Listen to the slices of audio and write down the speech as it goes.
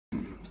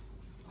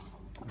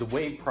the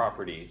wave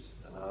properties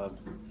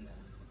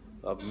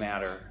of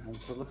matter. And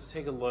so let's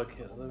take a look.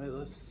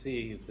 Let's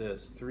see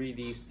this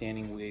 3D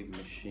standing wave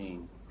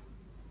machine.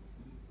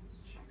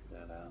 Check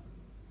that out.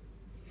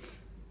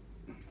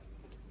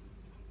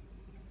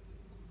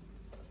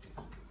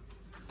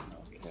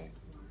 Okay.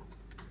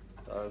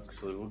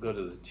 Actually, we'll go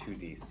to the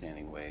 2D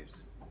standing waves.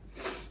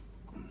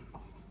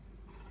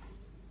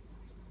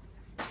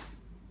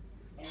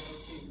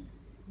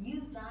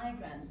 Use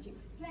diagrams to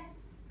explain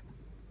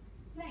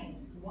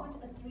what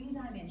a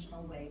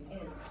three-dimensional wave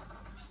is.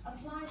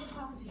 Apply the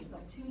properties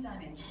of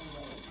two-dimensional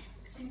waves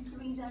to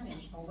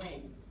three-dimensional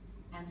waves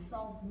and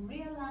solve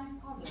real-life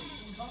problems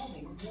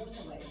involving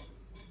water waves.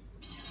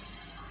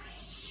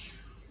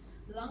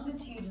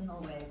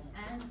 Longitudinal waves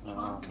and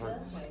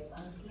transverse waves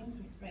on a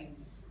slinky string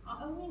are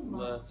only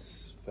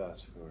let's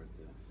fast forward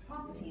this.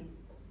 properties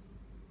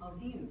of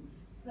view,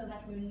 so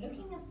that we're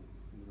looking at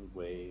the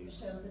waves.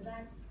 Show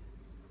the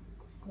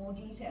more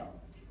detail.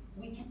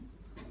 We can.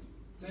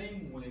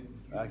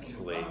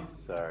 Actually,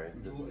 sorry,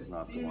 this is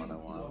not the one I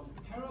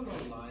want.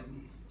 Parallel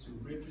lines to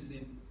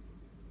represent.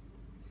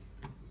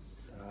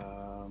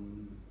 I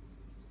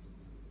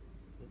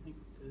think,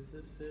 is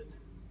this it?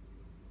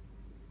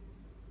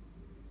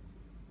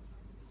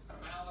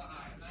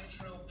 Formaldehyde,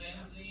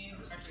 nitrobenzene.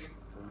 Actually,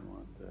 I don't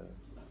want that.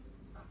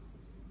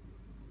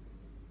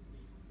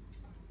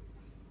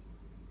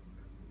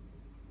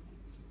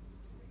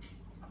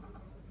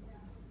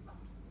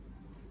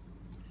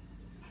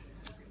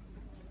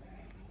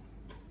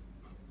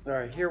 All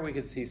right, here we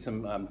can see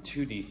some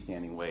 2D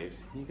standing waves.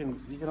 You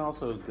can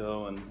also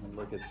go and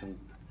look at some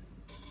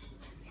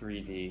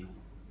 3D,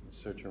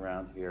 search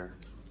around here.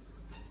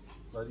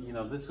 But you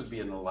know, this would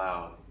be an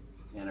allowed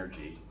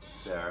energy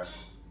there,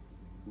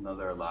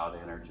 another allowed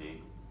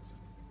energy.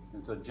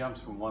 And so it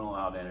jumps from one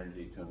allowed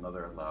energy to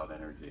another allowed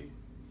energy.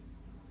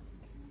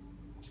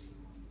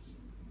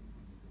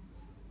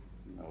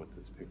 You know what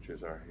these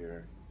pictures are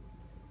here.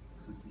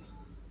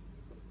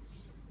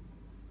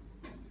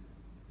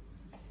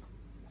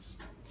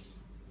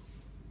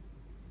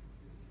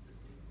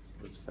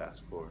 Let's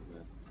fast forward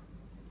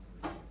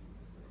then.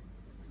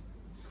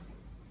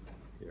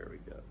 Here we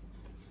go.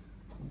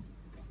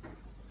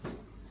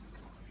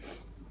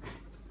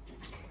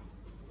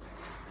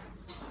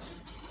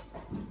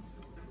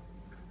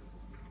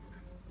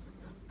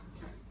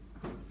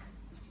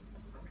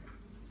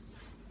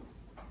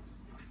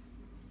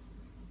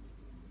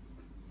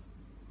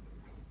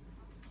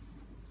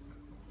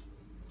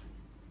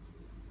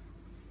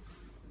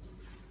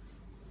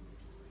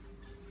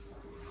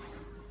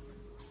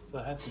 So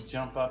it has to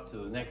jump up to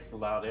the next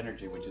allowed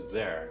energy, which is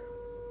there.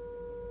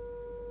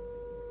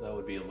 That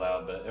would be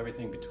allowed, but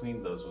everything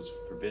between those was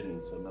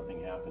forbidden, so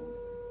nothing happened.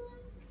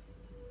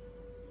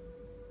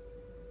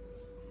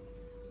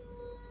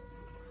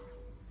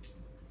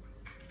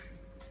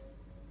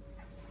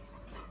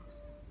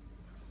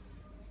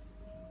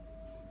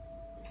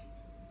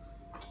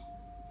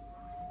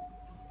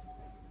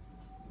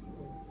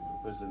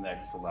 Where's the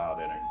next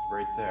allowed energy?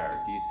 Right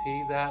there. Do you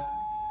see that?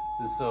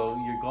 And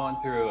so you're going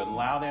through a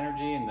allowed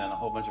energy and then a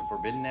whole bunch of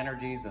forbidden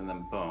energies, and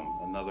then boom,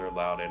 another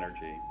allowed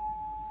energy.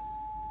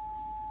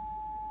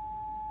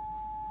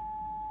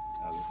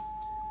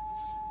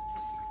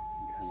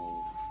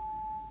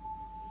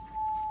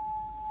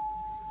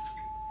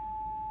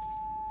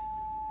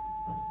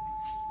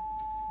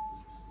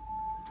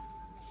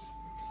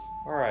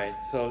 All right,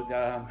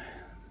 so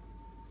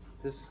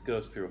this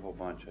goes through a whole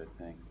bunch, I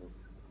think. Let's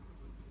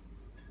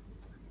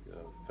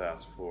go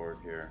fast forward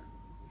here.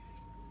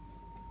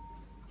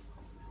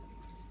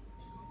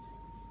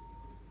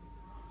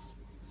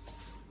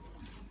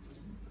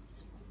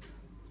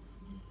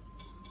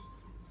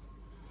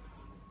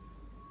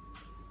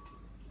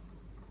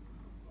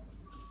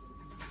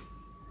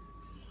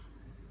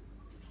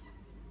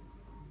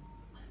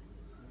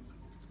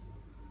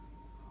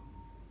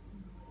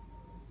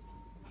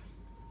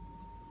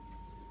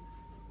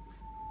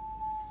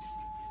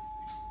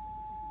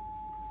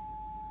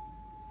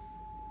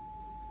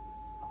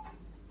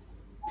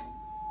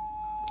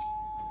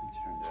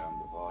 Turn down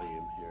the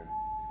volume here.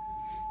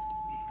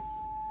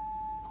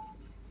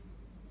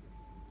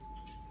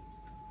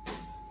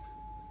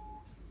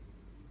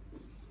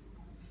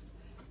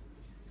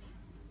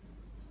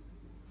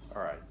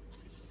 All right.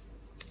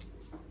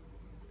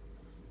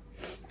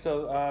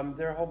 So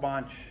there are a whole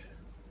bunch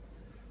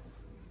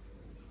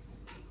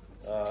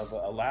of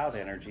allowed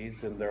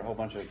energies, and there are a whole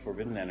bunch of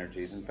forbidden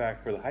energies. In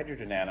fact, for the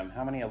hydrogen atom,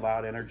 how many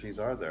allowed energies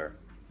are there?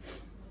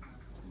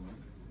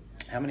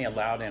 How many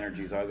allowed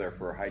energies are there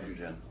for a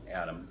hydrogen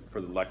atom, for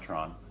the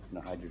electron in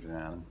a hydrogen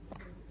atom?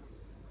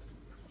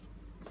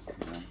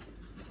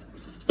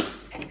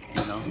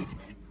 You know?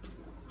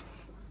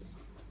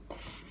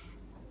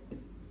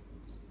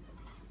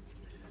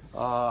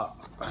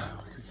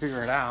 We can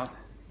figure it out.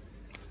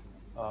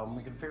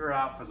 We can figure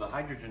out for the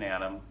hydrogen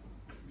atom,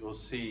 you'll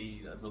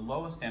see the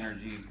lowest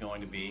energy is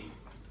going to be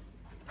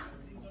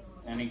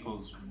n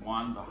equals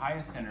 1. The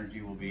highest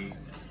energy will be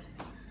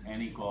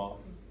n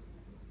equals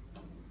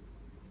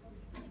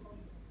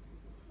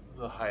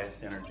the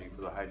highest energy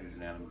for the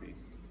hydrogen atom be?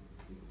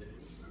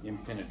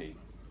 Infinity.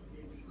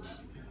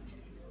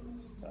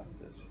 Stop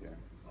this here.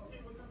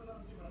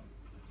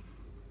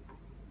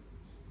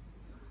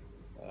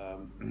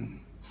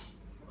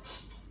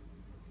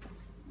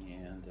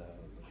 And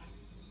let's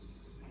see.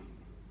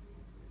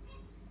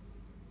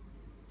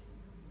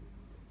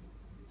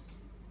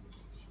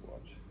 Just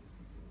watch.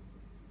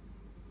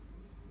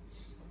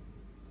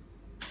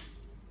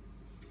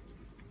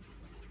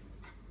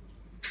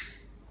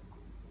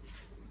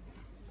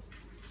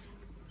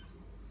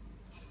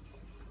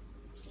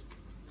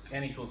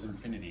 N equals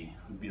infinity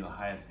would be the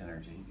highest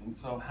energy. And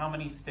so how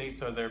many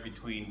states are there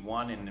between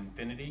 1 and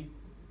infinity?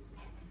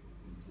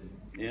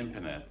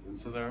 Infinite. And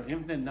so there are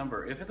infinite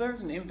number. If there's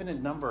an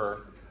infinite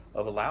number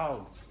of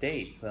allowed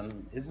states,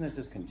 then isn't it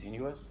just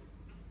continuous?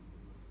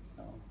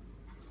 No.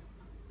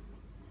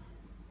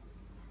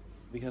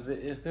 Because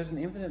if there's an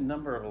infinite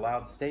number of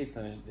allowed states,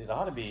 then it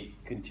ought to be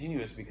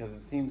continuous, because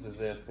it seems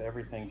as if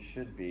everything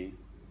should be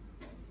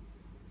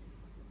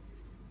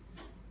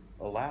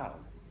allowed.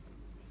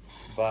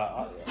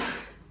 But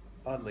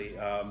oddly,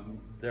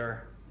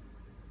 there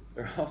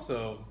are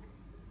also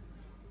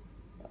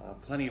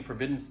plenty of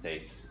forbidden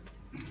states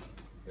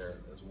here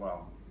as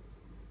well.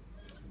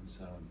 And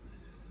so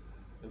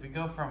if we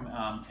go from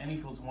n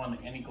equals 1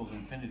 to n equals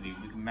infinity,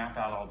 we can map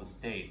out all the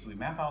states. We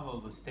map out all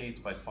the states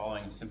by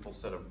following a simple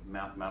set of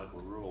mathematical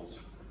rules.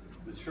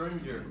 The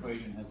Schrodinger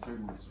equation has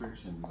certain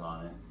restrictions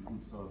on it. And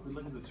so if we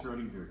look at the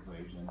Schrodinger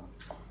equation,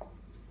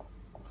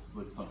 it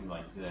looks something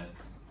like this.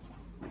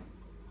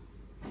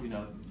 You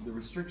know, the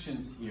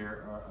restrictions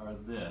here are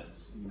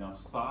this. You know,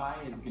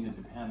 psi is going to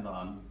depend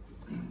on,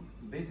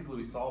 basically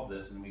we solve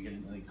this and we get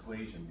an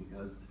equation,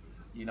 because,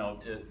 you know,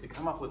 to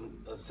come up with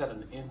a set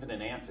of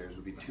infinite answers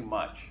would be too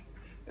much.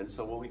 And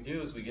so what we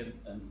do is we get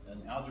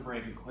an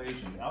algebraic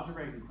equation. The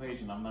algebraic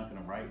equation I'm not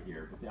going to write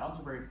here, but the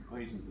algebraic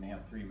equation is going to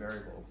have 3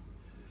 variables.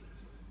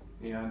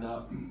 And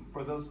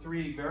for those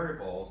 3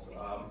 variables,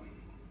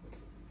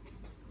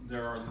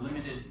 there are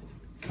limited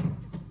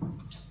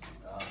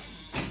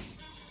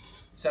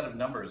set of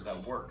numbers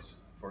that works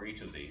for each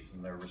of these,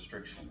 and there are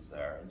restrictions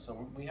there. And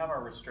so we have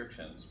our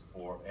restrictions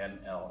for n,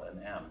 l,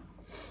 and m,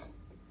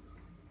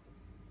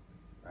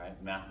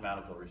 right?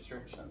 Mathematical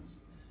restrictions.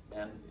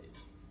 And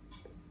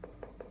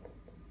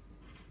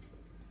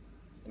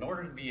in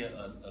order to be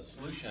a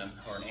solution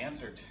or an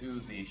answer to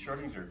the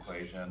Schrodinger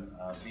equation,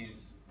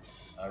 these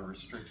are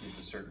restricted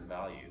to certain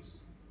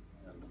values.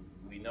 And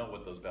we know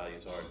what those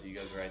values are. Do you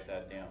guys write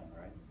that down,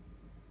 right?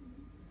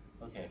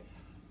 Okay.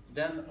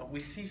 Then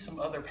we see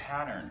some other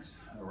patterns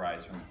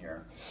arise from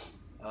here.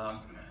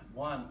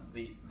 One,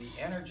 the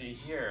energy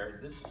here,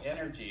 this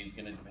energy is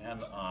going to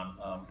depend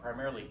on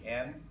primarily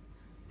N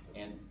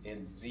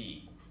and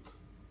Z.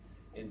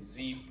 And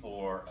Z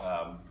for,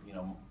 you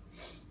know,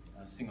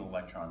 a single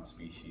electron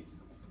species. This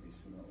would be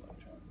single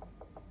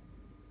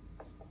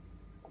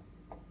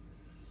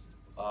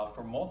electron.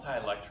 For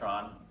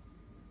multi-electron,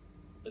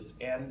 it's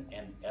N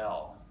and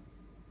L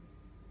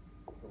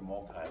for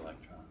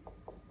multi-electron.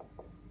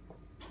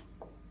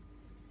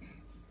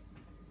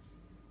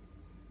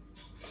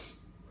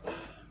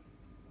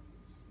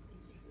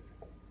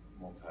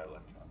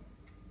 Multi-electron.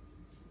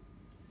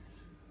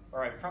 All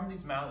right, from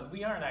these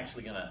we aren't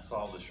actually going to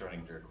solve the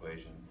Schrodinger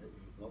equation,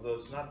 although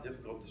it's not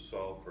difficult to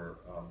solve for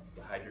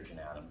the hydrogen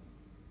atom.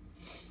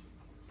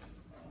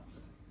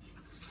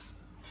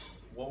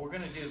 What we're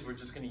going to do is we're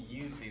just going to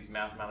use these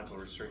mathematical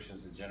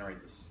restrictions to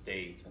generate the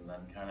states and then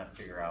kind of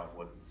figure out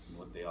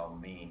what they all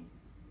mean.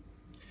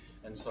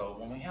 And so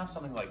when we have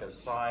something like a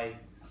psi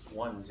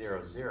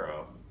 100,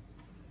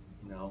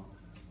 you know,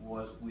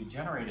 what we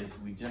generate is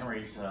we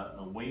generate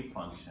a wave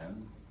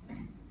function.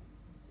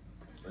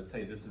 Let's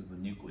say this is the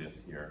nucleus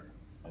here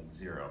at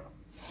 0.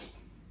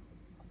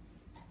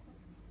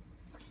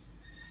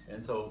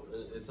 And so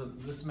it's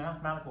this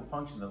mathematical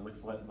function that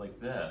looks like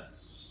this,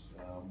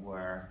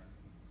 where,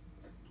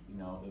 you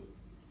know, it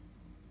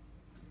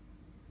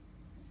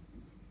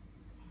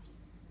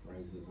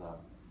raises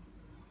up.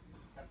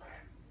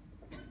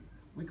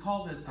 We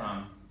call this,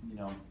 you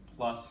know,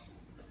 plus,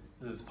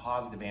 this is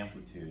positive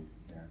amplitude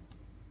here.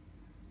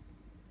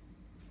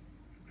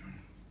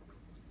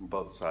 On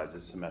both sides,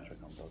 it's symmetric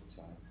on both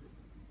sides.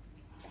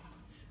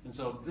 And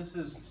so this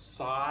is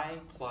psi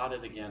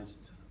plotted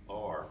against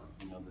r,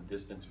 you know, the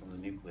distance from the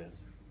nucleus.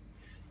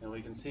 And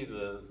we can see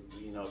the,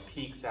 you know,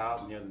 peaks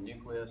out near the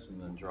nucleus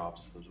and then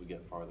drops as we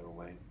get farther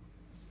away.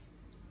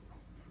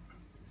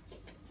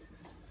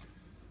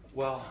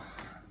 Well,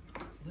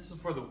 this is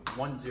for the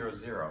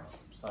 100.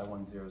 Psi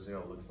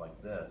 100 looks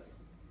like this.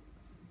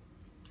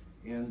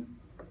 And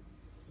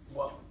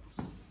what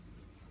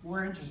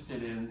we're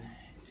interested in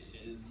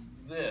is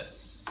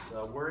this.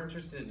 We're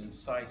interested in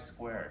psi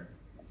squared.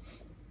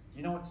 Do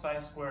you know what psi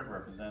squared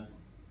represents?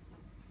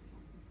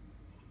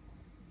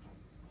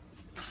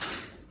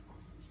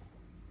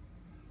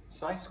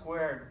 Psi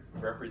squared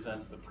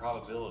represents the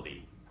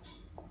probability.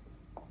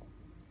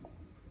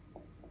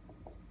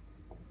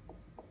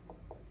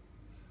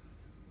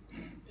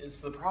 It's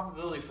the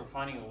probability for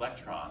finding an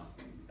electron.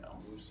 You know,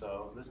 we've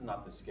So this is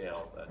not the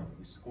scale, but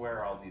we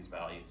square all these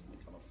values and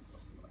we come up with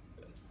something like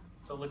this.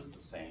 So it looks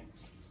the same.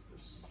 It's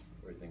just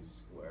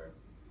everything's square.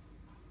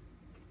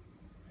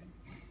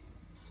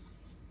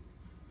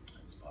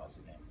 That's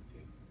positive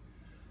amplitude.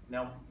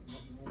 Now,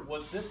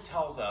 what this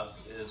tells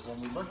us is when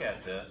we look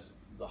at this,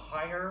 the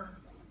higher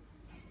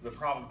the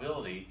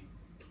probability,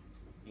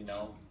 you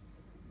know,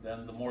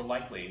 then the more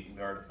likely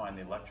we are to find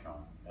the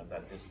electron at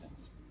that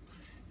distance.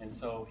 And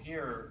so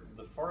here,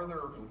 the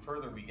further and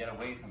further we get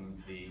away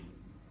from the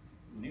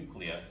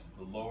nucleus,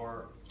 the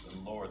lower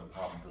and lower the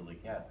probability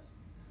gets.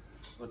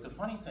 But the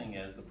funny thing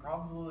is, the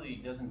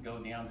probability doesn't go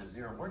down to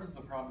zero. Where does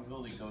the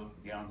probability go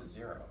down to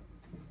zero?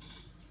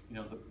 You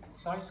know, the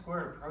psi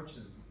squared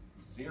approaches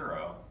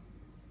zero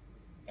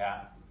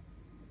at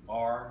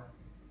r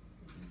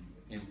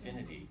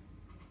infinity.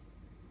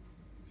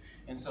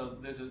 And so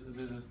there's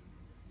a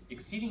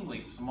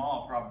exceedingly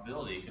small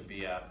probability it could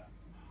be at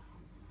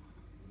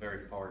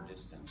very far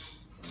distance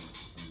from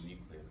the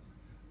nucleus.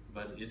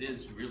 But it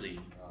is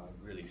really,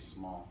 really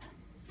small.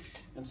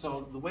 And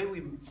so the way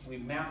we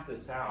map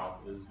this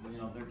out is, you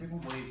know, there are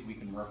different ways we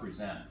can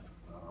represent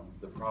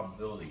the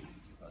probability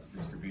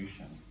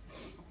distribution.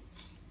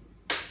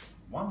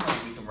 One way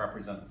we can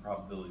represent the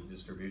probability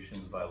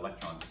distribution is by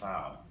electron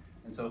cloud.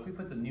 And so if we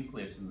put the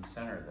nucleus in the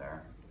center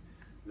there,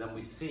 then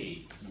we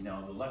see, you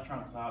know, the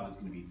electron cloud is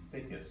going to be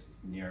thickest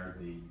near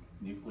the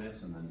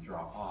nucleus and then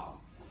drop off.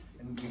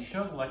 And we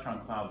show the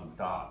electron cloud with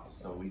dots.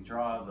 So we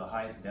draw the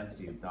highest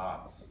density of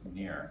dots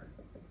near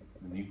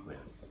the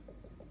nucleus.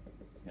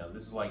 You know,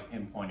 this is like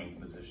pinpointing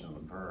the position of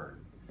the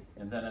bird.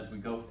 And then as we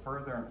go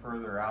further and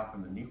further out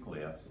from the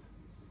nucleus,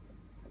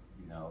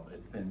 you know,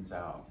 it thins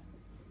out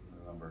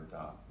the number of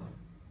dots.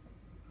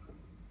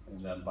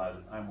 And then by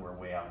the time we're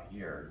way out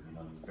here, you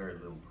know, there's very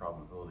little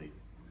probability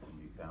can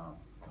be found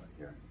out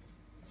here.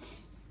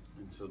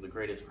 And so the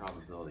greatest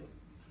probability.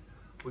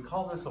 We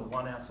call this a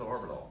 1s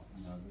orbital.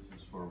 You know, this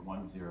is for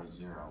 1, 0,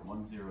 0.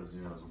 1, 0,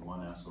 0 is a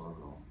 1s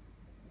orbital.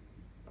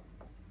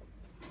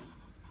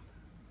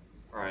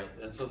 All right,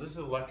 and so this is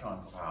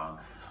electron cloud.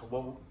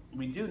 What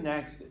we do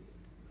next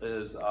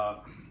is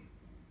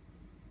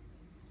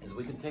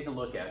we can take a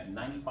look at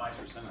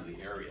 95% of the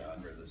area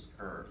under this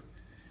curve.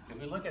 If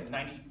we look at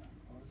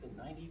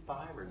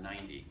 95 or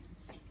 90?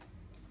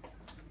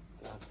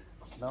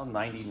 No,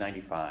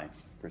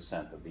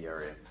 95% of the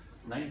area.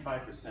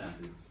 95% is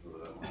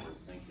what I was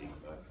thinking,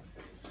 but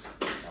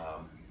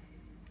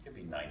it could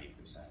be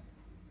 90%.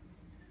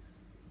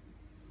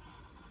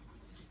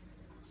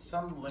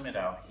 Some limit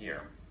out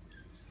here.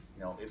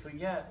 You know, if we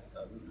get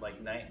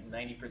like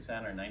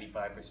 90% or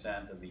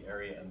 95% of the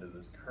area under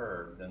this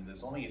curve, then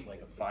there's only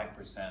like a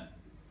 5%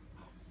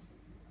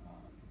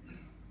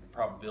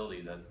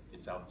 probability that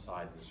it's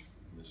outside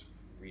this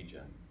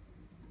region.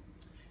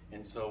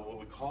 And so what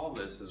we call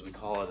this is we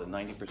call it a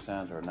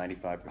 90% or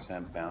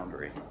 95%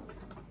 boundary.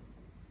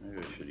 Maybe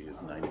we should use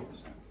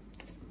 90%.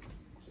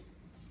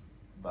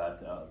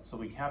 But so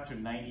we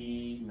captured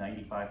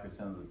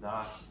 95% of the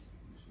dots.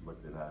 We should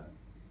look at that.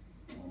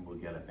 And we'll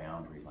get a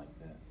boundary like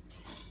this.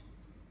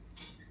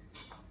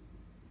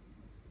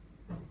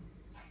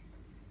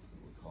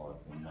 We'll call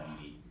it the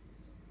 90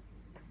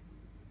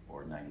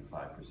 or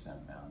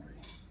 95% boundary.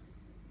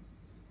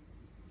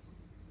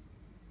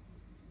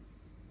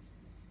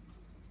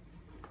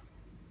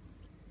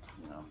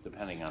 You know,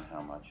 depending on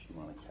how much you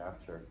want to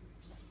capture.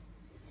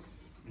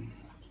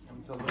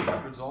 And so what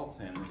that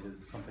results in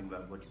is something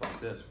that looks like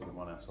this for the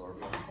 1s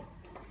orbital.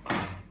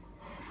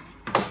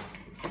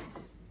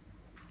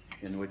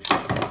 In which,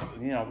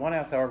 you know,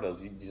 1s orbital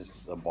is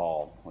just a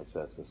ball like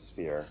this, a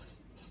sphere.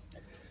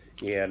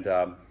 And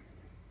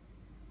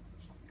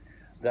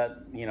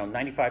that, you know,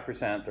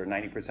 95% or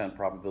 90%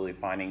 probability of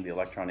finding the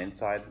electron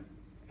inside,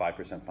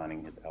 5%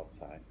 finding it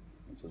outside.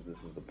 And so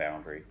this is the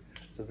boundary.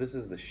 So this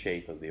is the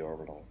shape of the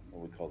orbital,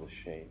 what we call the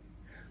shape.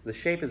 The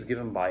shape is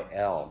given by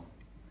L.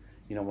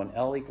 You know, when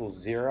L equals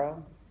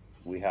 0,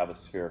 we have a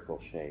spherical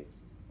shape,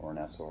 or an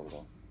s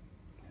orbital.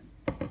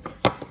 Okay.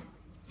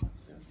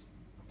 That's it.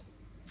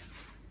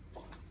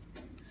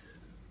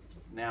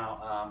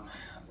 Now,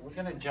 we're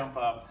going to jump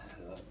up.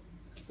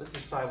 This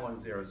is psi 1,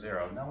 0,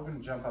 0. Now we're going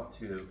to jump up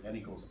to n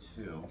equals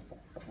 2.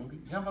 When we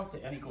jump up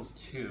to n equals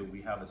 2,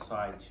 we have a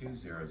psi 2,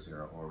 0,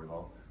 0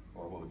 orbital,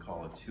 or what we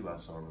call a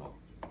 2s orbital.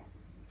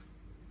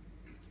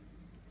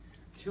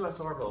 2s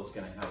orbital is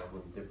going to have a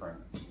little different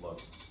look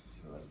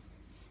to it.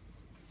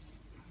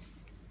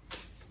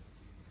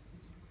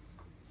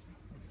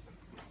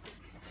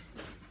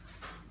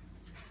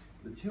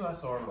 The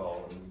 2s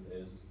orbital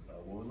is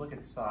when we look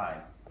at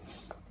psi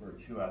for a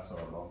 2s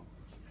orbital,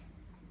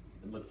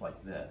 it looks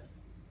like this.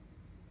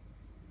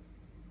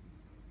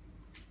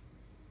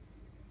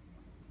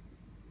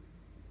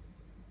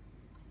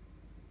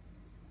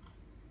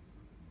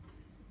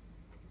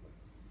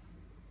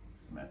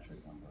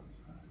 Symmetric on both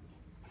sides.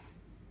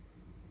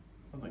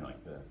 Something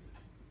like this.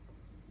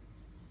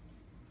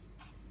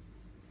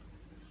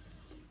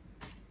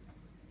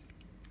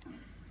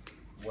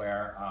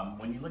 where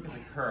when you look at the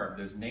curve,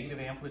 there's negative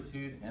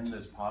amplitude and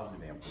there's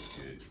positive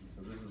amplitude.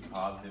 So this is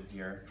positive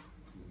here,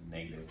 this is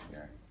negative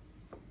here,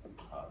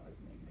 positive,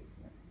 negative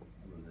here.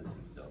 Although this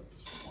is still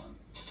just ones.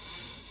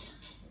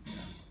 Yeah,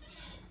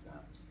 like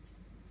that.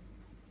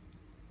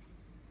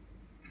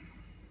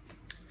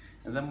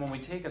 And then when we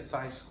take a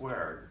psi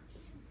squared,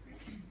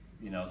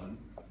 you know,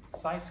 the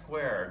psi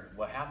squared,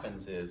 what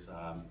happens is,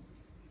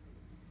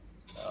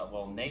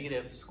 well,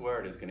 negative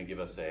squared is going to give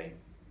us a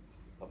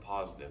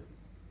positive.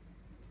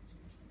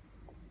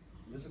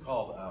 This is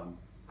called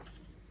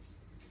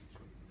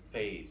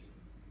phase.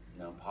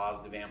 You know,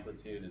 positive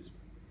amplitude is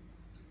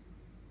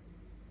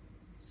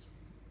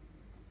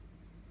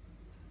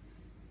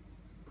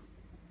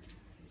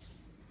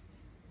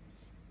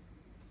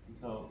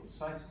so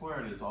psi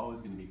squared is always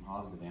going to be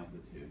positive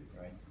amplitude,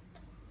 right?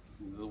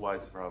 This is why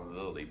it's a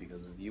probability,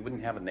 because you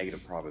wouldn't have a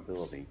negative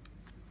probability.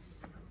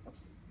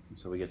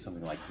 So we get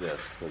something like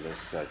this for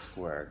this guy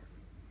squared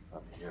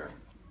up here.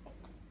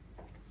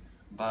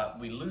 But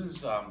we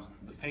lose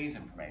the phase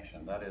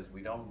information. That is,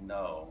 we don't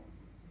know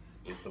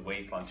if the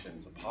wave function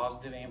is a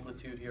positive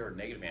amplitude here or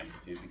negative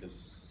amplitude,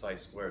 because psi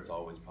squared is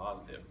always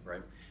positive,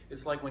 right?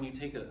 It's like when you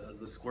take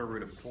the square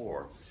root of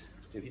 4.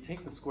 If you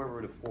take the square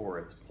root of 4,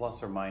 it's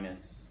plus or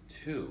minus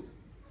 2.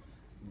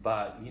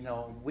 But, you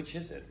know, which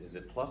is it? Is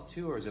it plus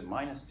 2 or is it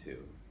minus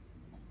 2?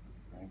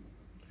 Right?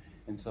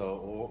 And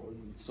so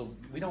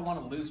we don't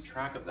want to lose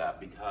track of that,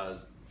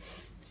 because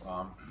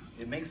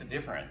it makes a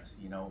difference,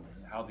 you know,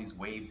 how these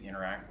waves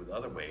interact with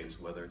other waves,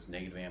 whether it's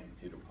negative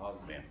amplitude or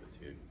positive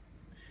amplitude.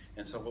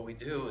 And so what we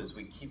do is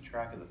we keep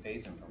track of the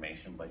phase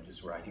information by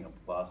just writing a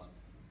plus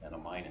and a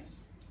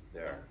minus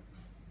there.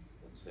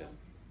 That's it.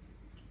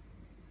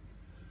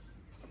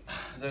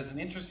 There's an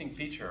interesting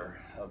feature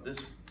of this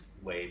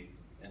wave,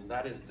 and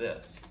that is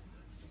this.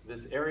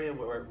 This area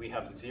where we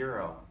have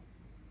 0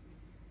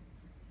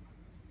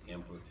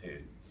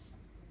 amplitude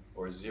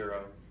or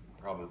 0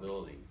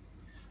 probability.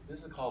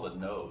 This is called a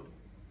node.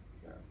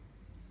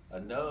 A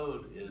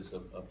node is a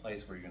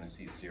place where you're going to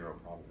see 0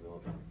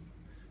 probability.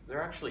 There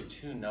are actually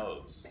 2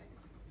 nodes.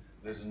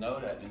 There's a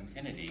node at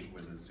infinity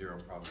where there's 0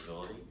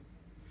 probability,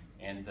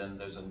 and then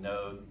there's a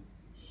node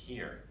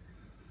here.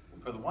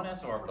 For the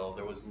 1s orbital,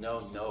 there was no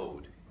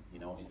node, you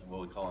know,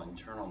 what we call an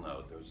internal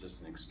node. There was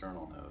just an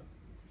external node.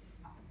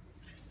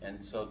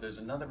 And so there's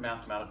another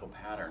mathematical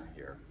pattern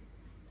here.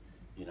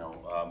 You know,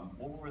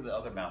 what were the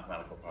other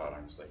mathematical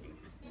patterns that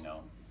you know?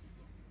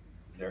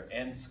 They're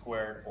n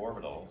squared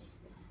orbitals,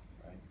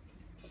 right?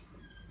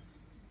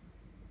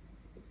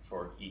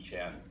 For each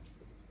n.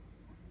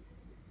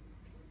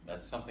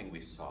 That's something we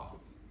saw.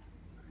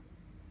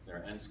 There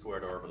are n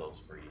squared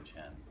orbitals for each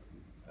n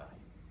value.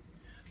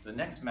 The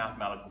next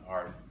mathematical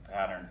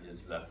pattern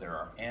is that there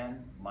are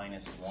n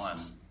minus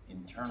 1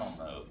 internal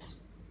nodes.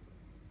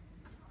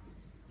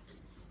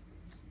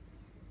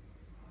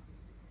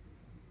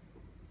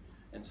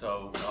 And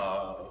so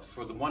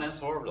for the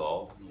 1s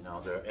orbital, you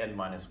know, there are n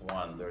minus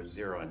 1, there's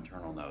 0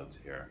 internal nodes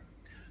here.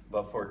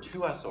 But for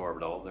 2s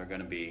orbital, they're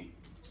going to be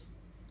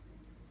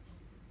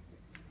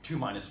 2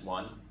 minus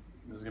 1.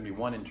 There's going to be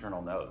 1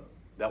 internal node.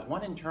 That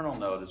 1 internal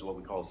node is what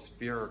we call a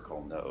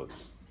spherical node.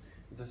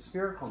 It's a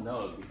spherical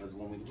node because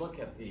when we look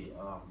at the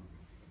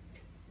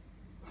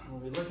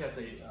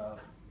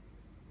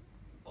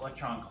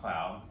electron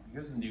cloud,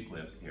 here's the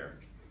nucleus here.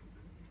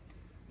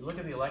 You look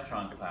at the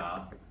electron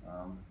cloud.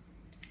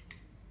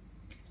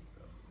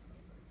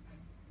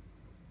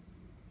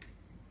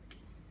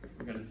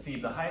 We're going to see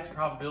the highest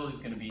probability is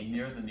going to be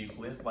near the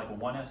nucleus, like a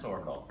 1s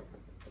orbital.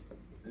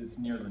 It's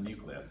near the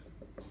nucleus.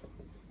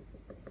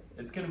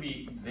 It's going to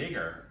be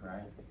bigger,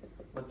 right?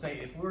 Let's say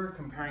if we're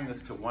comparing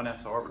this to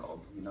 1s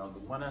orbital, you know, the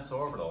 1s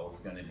orbital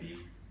is going to be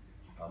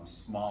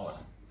smaller,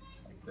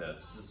 like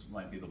this. This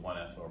might be the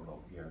 1s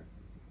orbital here.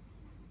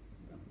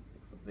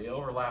 They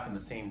overlap in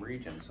the same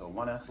region, so a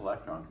 1s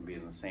electron can be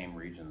in the same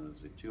region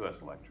as a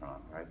 2s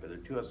electron, right? But the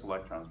 2s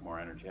electron is more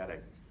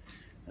energetic,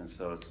 and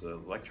so it's the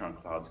electron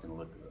cloud is going to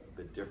look a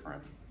bit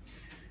different.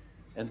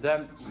 And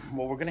then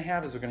what we're going to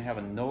have is we're going to have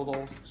a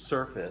nodal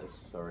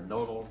surface, or a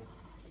nodal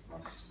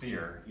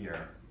sphere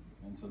here.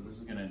 And so this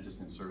is going to just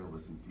encircle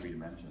this in 3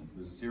 dimensions.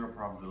 There's 0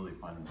 probability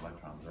of finding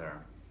electrons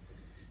there.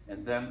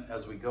 And then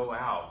as we go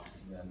out,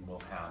 then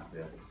we'll have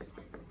this,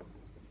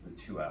 the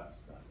 2s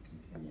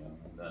continue,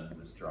 and then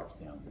this drops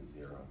down to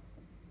 0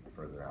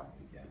 further out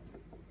again.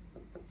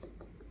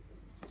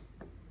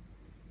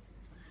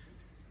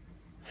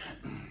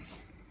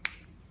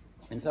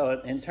 And so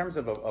in terms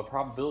of a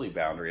probability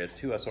boundary, a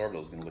 2s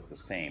orbital is going to look the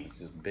same. It's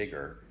just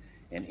bigger.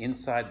 And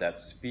inside that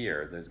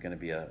sphere, there's going to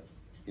be an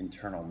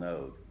internal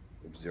node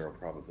of 0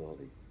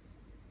 probability.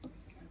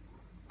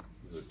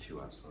 This is a 2s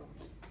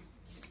orbital.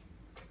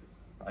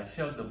 I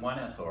showed the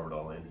 1s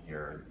orbital in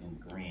here in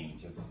green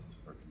just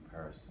for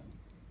comparison.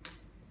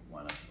 1s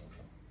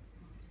orbital.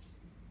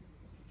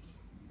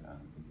 And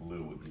the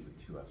blue would be the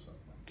 2s orbital.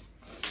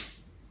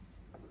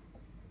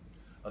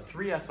 A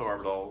 3s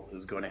orbital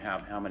is going to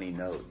have how many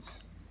nodes?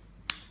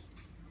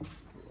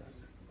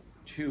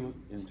 2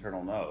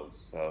 internal nodes.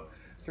 So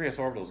 3s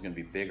orbital is going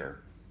to be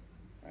bigger.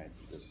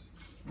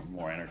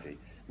 more energy.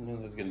 And then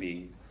there's going to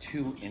be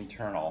 2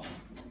 internal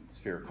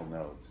spherical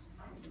nodes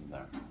in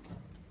there.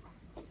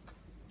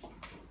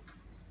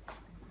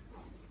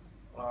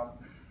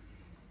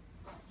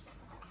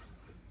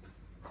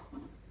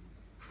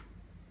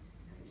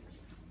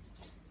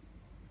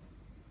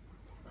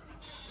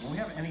 When we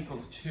have n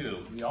equals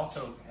 2, we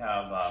also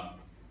have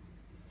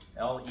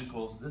L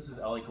equals, this is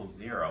L equals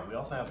 0. We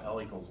also have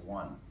L equals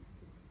 1.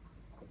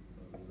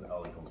 This is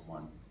L equals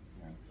 1.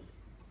 Here.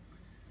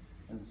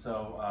 And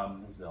so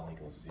this is L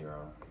equals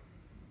 0.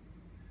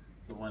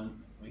 So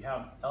when we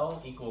have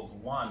L equals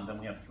 1, then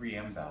we have 3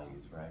 m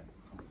values, right?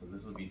 So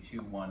this will be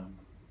 2, 1,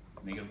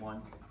 negative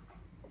 1,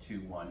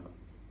 2, 1,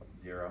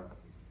 0,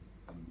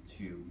 and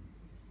 2,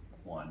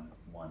 1,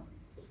 1.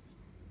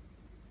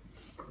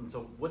 And so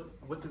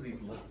what do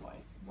these look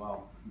like?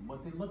 Well,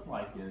 what they look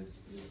like is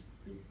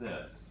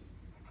this.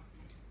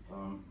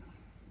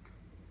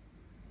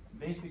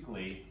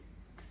 Basically,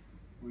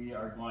 we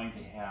are going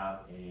to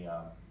have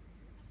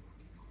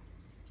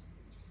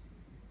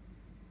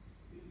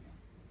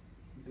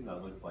something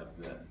that looks like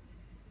this.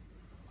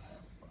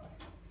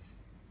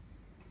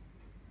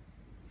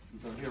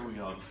 And so here we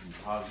go to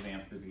positive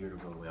amplitude, here to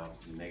go way out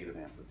to negative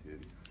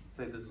amplitude.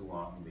 Say this is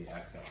along the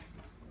x-axis.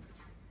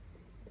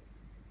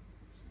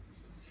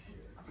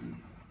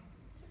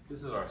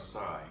 This is our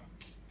psi.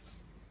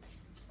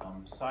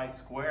 Psi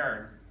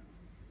squared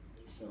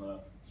is going to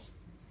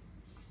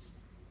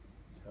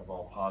have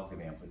all positive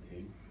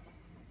amplitude.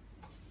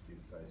 Let's do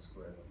psi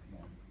squared up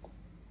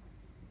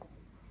here.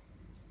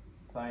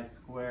 Psi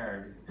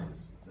squared is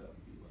to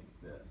be like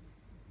this.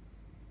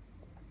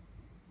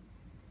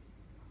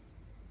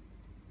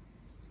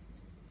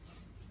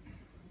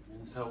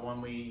 And so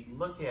when we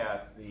look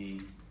at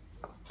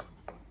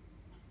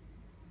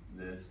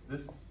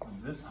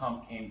this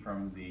hump came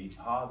from the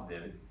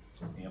positive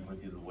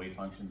amplitude of the wave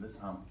function. This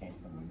hump came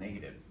from the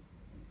negative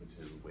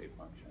amplitude of the wave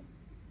function.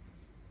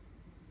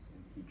 So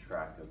we keep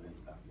track of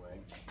it that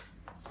way.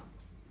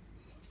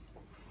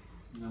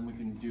 And then we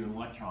can do an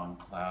electron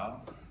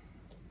cloud.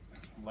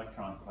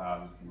 Electron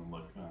cloud is going to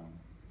look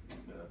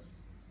like this.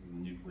 So the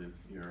nucleus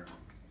here.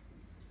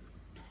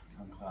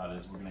 Electron cloud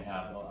is we're going to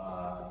have a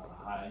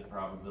high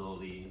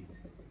probability,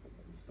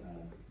 this kind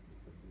of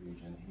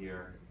region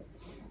here.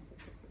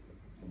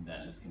 And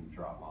then it's going to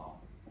drop off.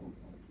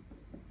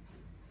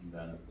 And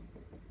then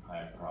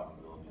higher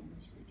probability in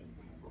this region.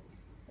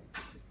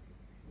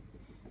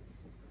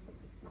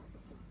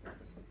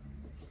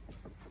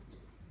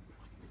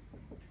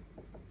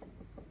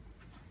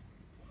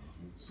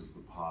 This is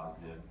the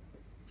positive.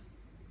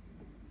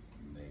 This is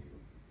the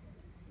negative.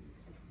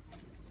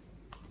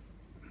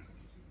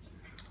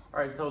 All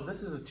right, so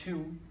this is a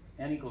 2,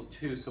 n equals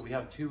 2, so we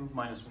have 2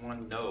 minus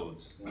 1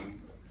 nodes.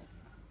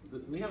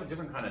 We have a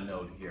different kind of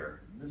node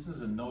here. This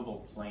is a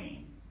nodal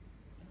plane.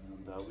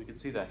 And we can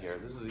see that here.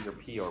 This is your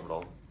p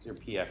orbital, your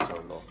px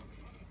orbital.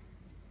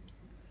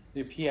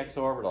 The px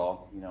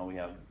orbital, you know, we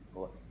have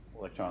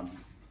electron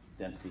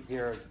density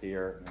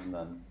here, and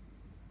then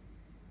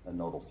a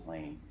nodal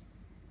plane.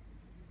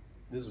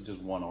 This is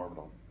just one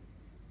orbital.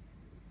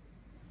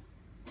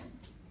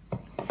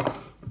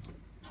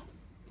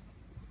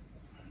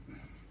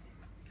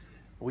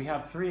 We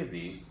have 3 of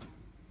these.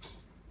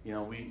 You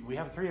know, we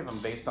have 3 of them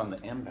based on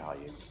the m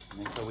value.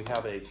 And so we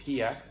have a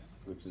px,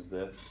 which is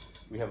this.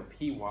 We have a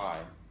py,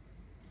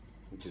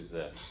 which is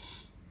this.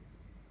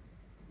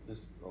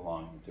 Just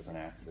along different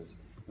axes.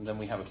 And then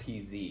we have a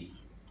pz,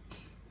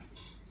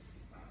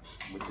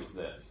 which is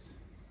this.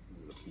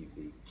 This is a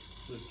pz.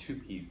 This is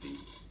 2pz.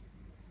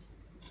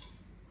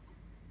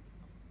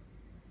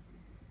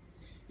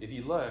 If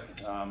you look,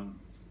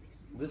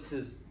 this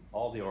is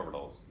all the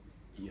orbitals.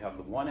 You have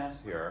the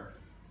 1s here.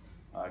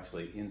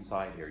 Actually,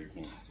 inside here, you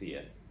can't see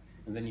it.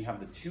 And then you have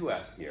the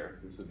 2s here.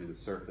 This would be the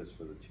surface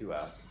for the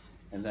 2s.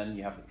 And then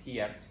you have the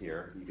px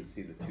here. You can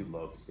see the 2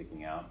 lobes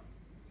sticking out.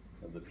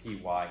 The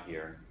py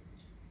here,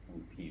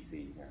 and the pz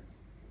here.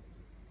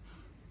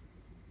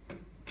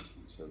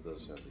 So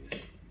those are the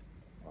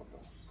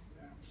orbitals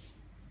there.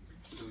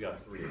 So we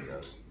got 3 of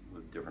those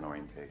with different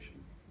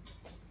orientation.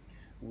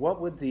 What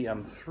would the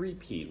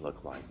 3p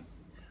look like?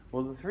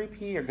 Well, the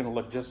 3p are going to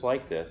look just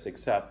like this,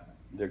 except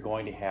they're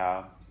going to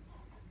have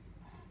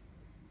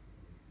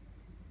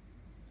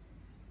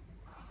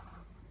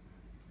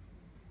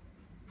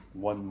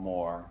one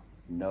more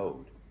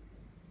node.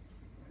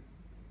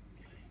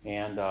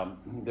 And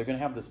they're going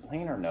to have this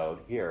planar node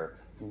here.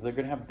 They're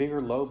going to have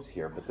bigger lobes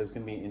here, but there's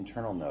going to be an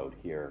internal node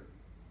here,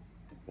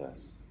 like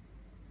this.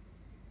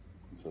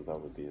 And so that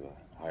would be the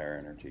higher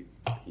energy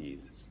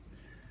P's.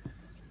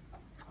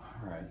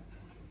 All right.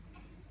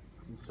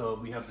 And so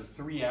we have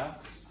the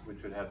 3s,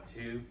 which would have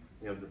 2.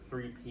 We have the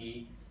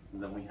 3p,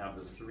 and then we have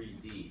the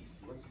 3d.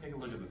 So let's take a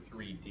look at the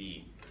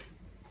 3d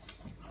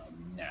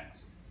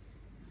next.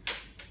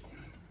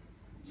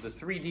 The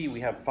 3D,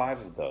 we have 5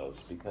 of those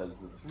because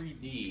the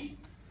 3D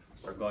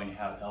are going to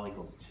have L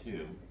equals 2.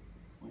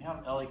 When we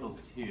have L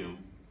equals 2,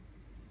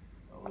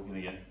 we're going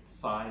to get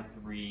psi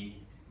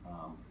 3,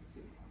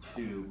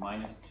 2,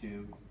 minus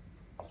 2,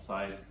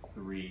 side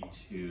 3,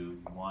 2,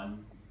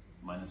 1,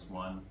 minus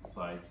 1,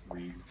 side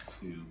 3,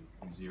 2,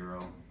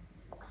 0,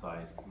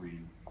 side 3,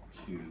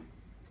 2,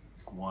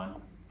 1,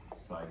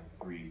 side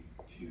 3,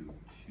 2,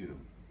 2.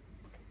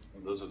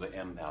 And those are the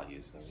m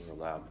values that we're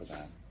allowed for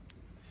that.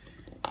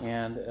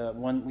 And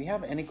when we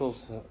have n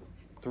equals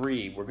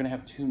 3, we're going to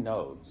have two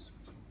nodes.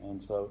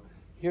 And so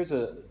here's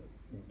a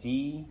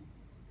d,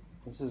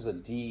 this is a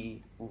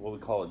d, what we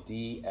call a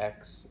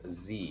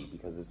dxz,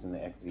 because it's in the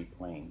xz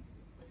plane.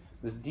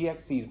 This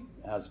dxz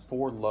has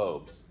 4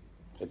 lobes.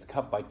 It's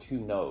cut by 2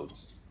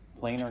 nodes,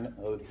 planar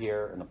node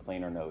here and a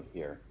planar node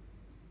here.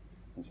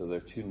 And so there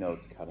are 2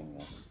 nodes cutting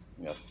this.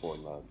 We have 4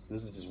 lobes.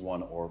 This is just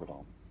one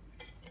orbital.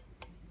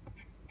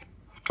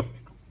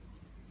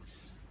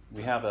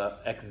 We have a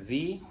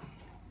xz,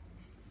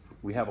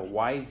 we have a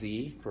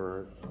yz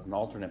for an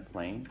alternate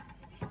plane,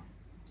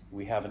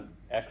 we have an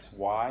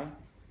xy,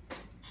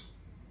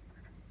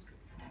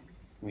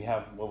 we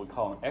have what we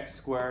call an x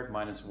squared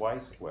minus y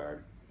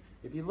squared.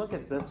 If you look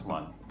at this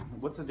one,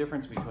 what's the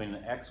difference between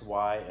an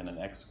xy and an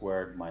x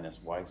squared minus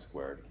y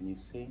squared? Can you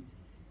see?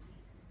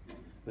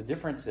 The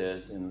difference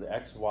is in the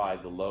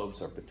xy, the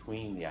lobes are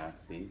between the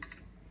axes.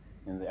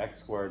 In the x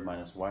squared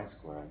minus y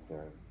squared,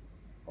 they're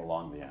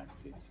along the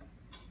axes.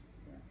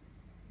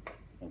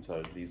 And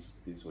so these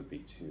would be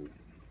 2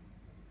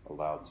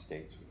 allowed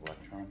states with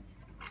electrons.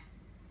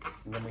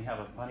 And then we have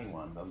a funny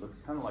one that looks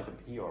kind of like a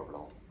p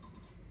orbital.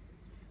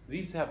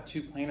 These have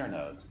 2 planar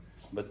nodes,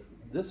 but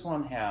this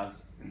one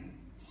has,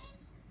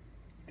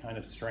 kind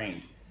of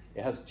strange,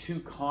 it has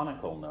 2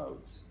 conical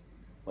nodes,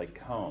 like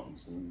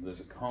cones. And there's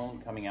a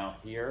cone coming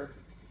out here,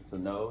 it's a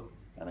node,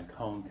 and a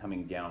cone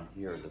coming down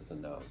here that's a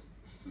node.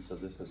 And so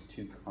this has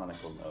 2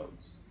 conical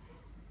nodes.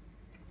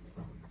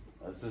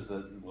 This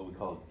is what we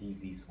call a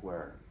dz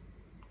squared.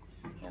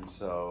 And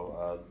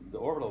so the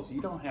orbitals, you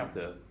don't have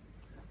to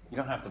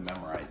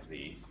memorize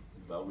these,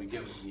 but we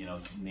give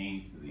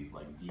names to these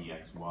like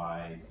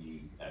dxy,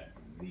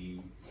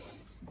 dxz,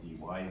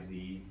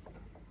 dyz,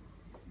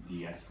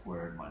 dx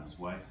squared minus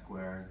y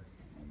squared,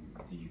 and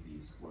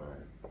dz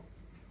squared.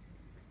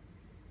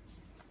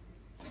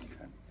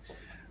 Okay.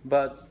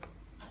 But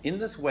in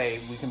this way,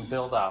 we can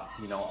build up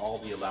all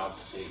the allowed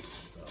states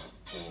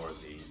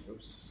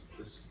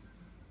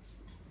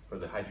for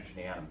the hydrogen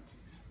atom.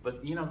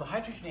 But the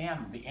hydrogen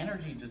atom, the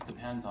energy just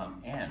depends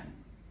on n.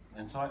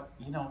 And so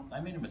I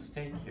made a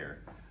mistake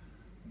here.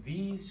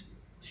 These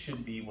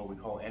should be what we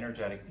call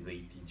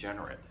energetically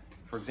degenerate.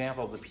 For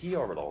example, the p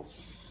orbitals,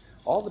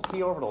 all the p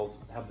orbitals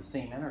have the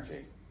same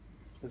energy.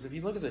 Because if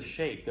you look at the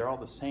shape, they're all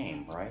the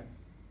same, right?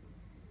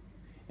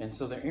 And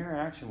so their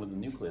interaction with the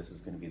nucleus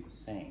is going to be the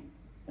same.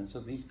 And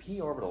so these p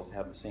orbitals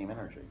have the same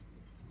energy.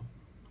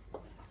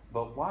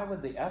 But why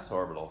would the s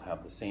orbital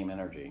have the same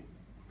energy?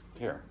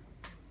 Here.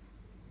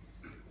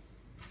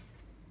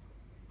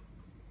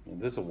 And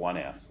this is a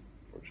 1s,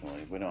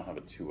 fortunately. We don't have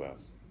a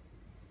 2s.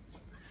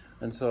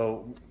 And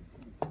so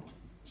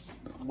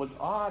what's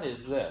odd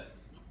is this.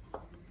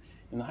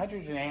 In the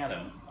hydrogen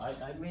atom,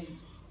 I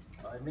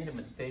made a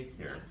mistake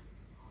here.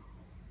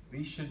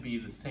 These should be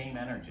the same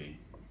energy.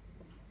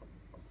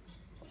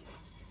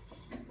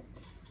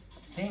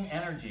 Same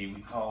energy,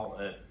 we call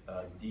it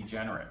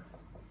degenerate.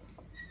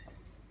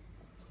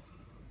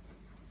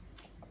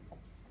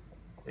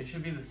 They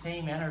should be the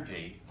same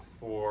energy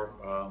for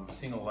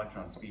single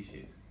electron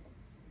species.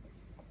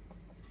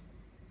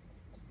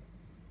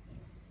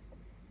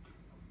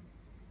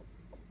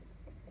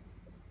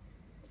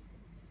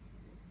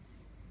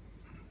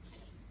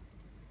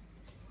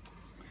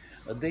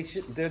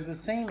 They're the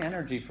same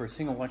energy for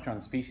single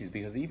electron species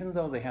because even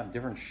though they have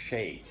different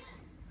shapes,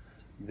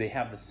 they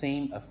have the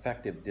same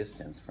effective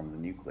distance from the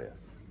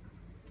nucleus.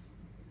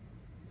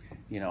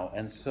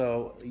 And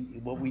so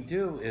what we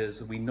do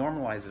is we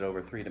normalize it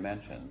over 3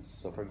 dimensions.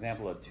 So for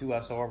example, a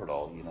 2s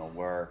orbital,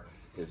 where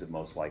is it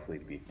most likely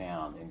to be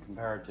found? And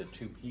compare it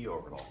to 2p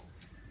orbital,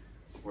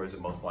 where is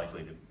it most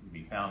likely to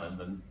be found? And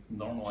then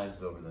normalize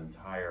it over the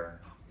entire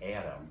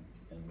atom,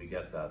 and we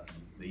get that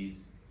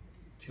these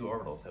 2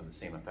 orbitals have the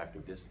same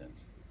effective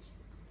distance.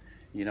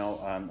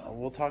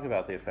 We'll talk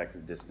about the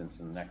effective distance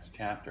in the next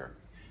chapter.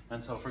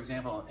 And so, for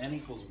example, n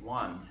equals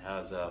 1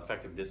 has an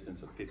effective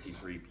distance of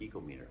 53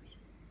 picometers.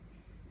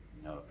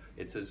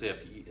 It's as if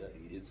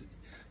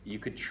you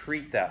could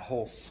treat that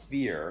whole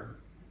sphere,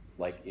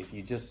 like if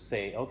you just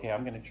say, okay,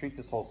 I'm going to treat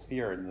this whole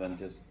sphere and then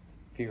just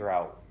figure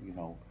out,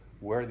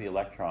 where the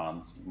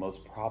electron's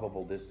most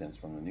probable distance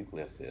from the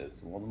nucleus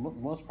is. Well,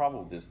 the most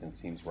probable distance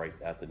seems right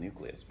at the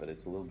nucleus, but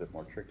it's a little bit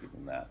more tricky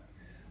than that.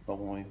 But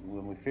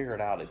when we figure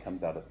it out, it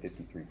comes out at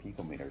 53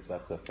 picometers.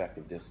 That's the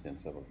effective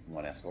distance of a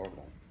 1s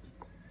orbital.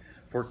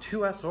 For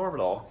 2s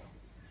orbital,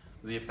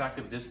 the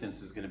effective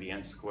distance is going to be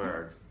n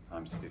squared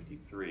times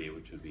 53,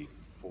 which would be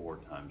 4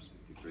 times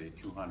 53,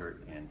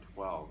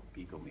 212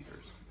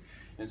 picometers.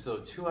 And so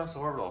 2s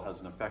orbital has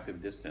an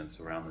effective distance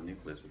around the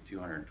nucleus of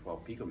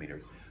 212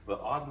 picometers, but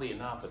oddly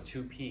enough, a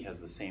 2p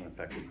has the same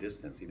effective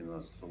distance, even though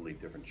it's a totally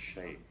different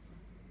shape.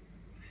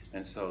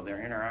 And so their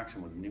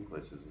interaction with the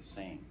nucleus is the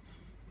same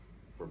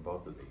for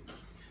both of these.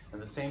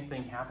 And the same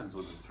thing happens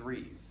with the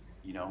threes,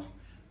 you know.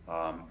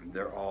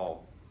 They're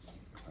all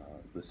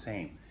the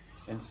same.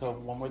 And so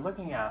when we're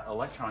looking at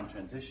electron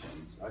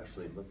transitions,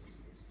 actually,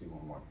 let's do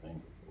one more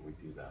thing before we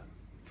do that.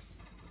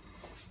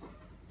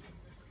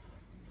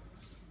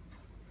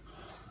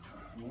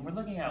 When we're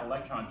looking at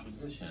electron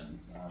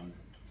transitions,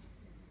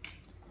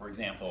 for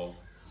example,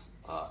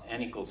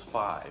 n equals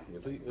 5.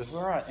 If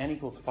we're at n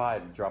equals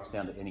 5, it drops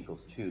down to n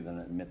equals 2, then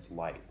it emits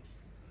light.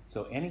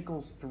 So n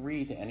equals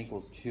 3 to n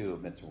equals 2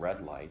 emits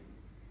red light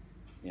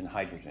in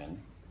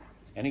hydrogen.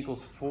 N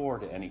equals 4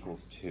 to n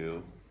equals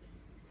 2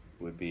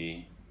 would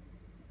be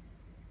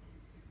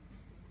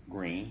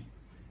green.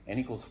 N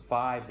equals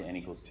 5 to n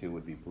equals 2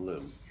 would be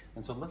blue.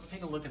 And so let's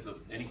take a look at the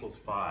n equals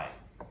 5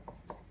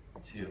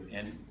 to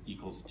n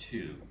equals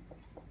 2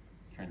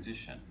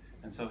 transition.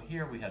 And so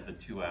here we have the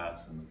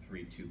 2s and the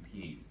 3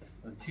 2p's.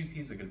 The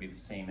 2p's are going to be the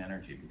same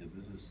energy because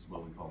this is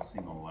what we call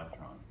single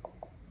electron.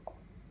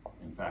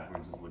 In fact, we're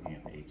just looking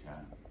at the H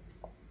atom.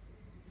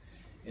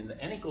 In the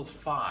n equals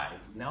 5,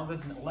 now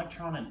there's an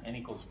electron in n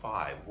equals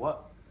 5.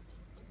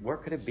 Where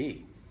could it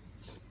be?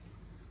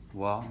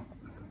 Well,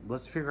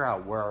 let's figure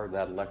out where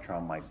that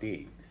electron might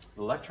be.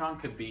 The electron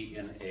could be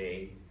in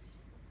a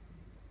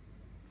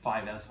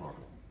 5s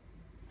orbital,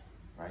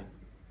 right?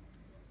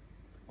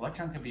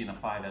 Electron could be in a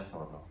 5s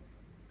orbital.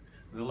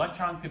 The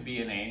electron could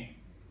be in a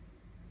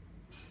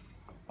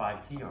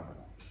 5p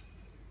orbital.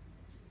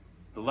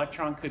 The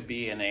electron could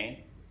be in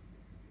a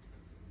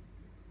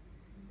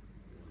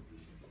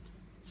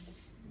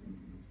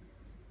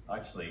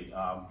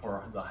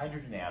for the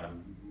hydrogen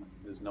atom,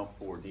 there's no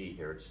 4d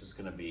here. It's just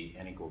going to be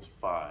n equals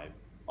 5.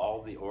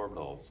 All the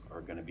orbitals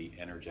are going to be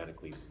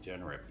energetically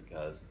degenerate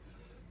because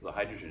the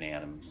hydrogen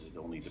atom, it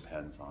only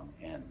depends on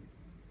n.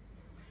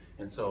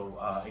 And so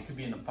it could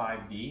be in the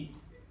 5d.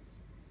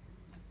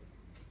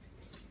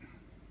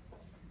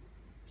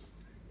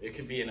 It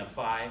could be in a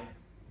 5.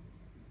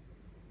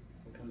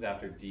 What comes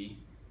after d?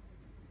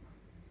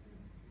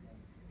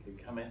 It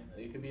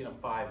could be in a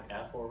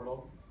 5f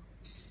orbital.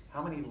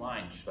 How many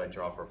lines should I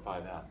draw for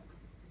 5f?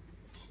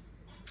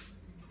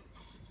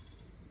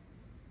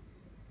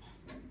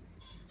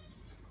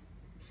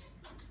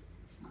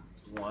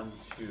 One,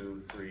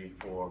 2, 3,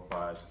 4,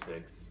 5,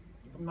 6.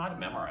 You might have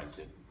memorized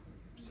it.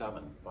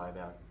 7,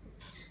 5f.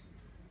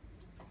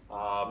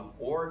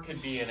 Or it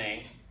could be in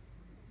a.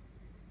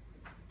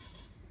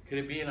 Could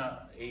it be in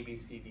a A, B,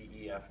 C, D,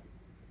 E, F,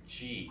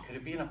 G? Could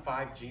it be in a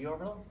 5G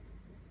orbital?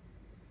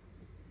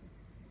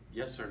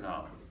 Yes or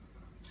no?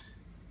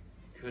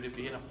 Could it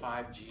be in a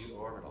 5G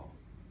orbital?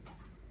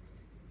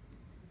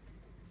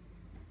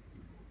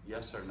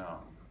 Yes or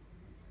no?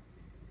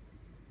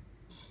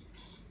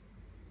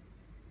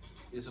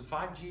 Is a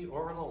 5G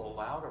orbital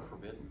allowed or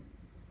forbidden?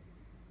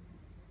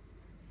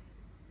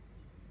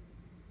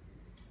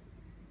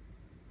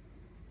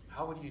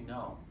 How would you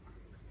know?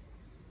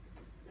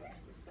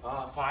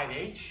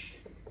 5H?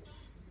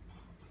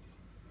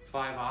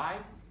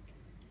 5I?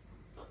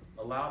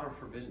 Allowed or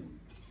forbidden?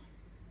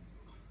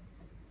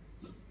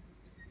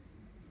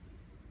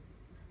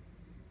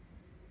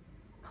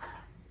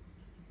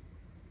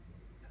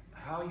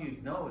 How you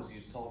know is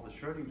you solve the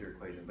Schrodinger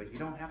equation, but you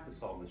don't have to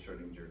solve the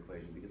Schrodinger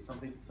equation because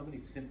somebody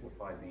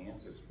simplified the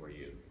answers for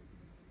you.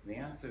 The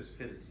answers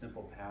fit a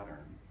simple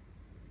pattern,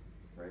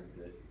 right?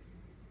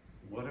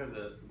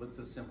 What's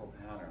a simple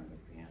pattern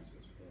that the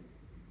answers fit?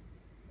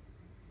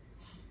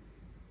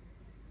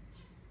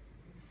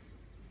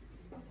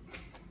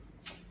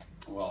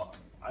 Well,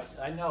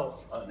 I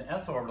know an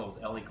s orbital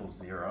is L equals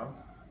 0,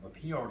 a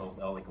p orbital is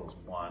L equals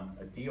 1,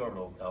 a d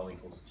orbital is L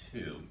equals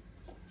 2.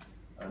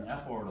 An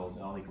f orbital is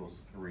L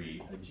equals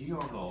 3. A g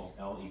orbital is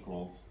L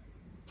equals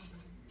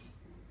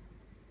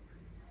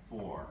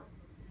 4.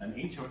 An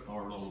h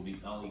orbital will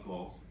be L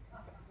equals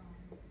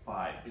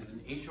 5. Is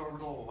an h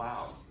orbital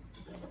allowed?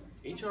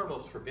 H orbital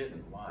is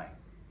forbidden. Why?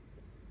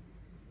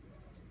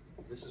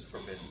 This is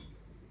forbidden.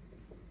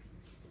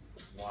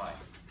 Why?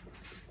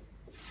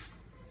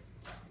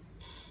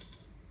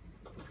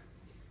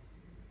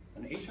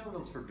 An h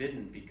orbital is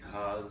forbidden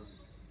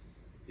because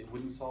it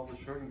wouldn't solve the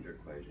Schrodinger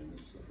equation.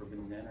 It's a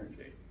forbidden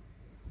energy.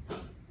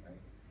 Right?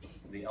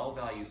 The L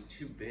value is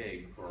too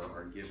big for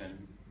our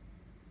given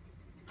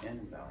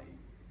n value.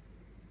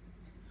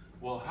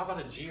 Well, how about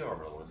a g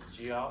orbital? Is a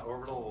g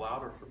orbital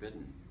allowed or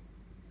forbidden?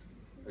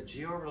 A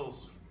g orbital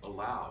is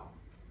allowed.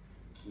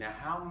 Now,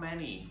 how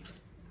many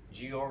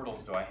g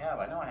orbitals do I have?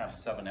 I know I have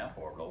 7 f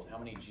orbitals. How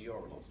many g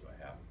orbitals do I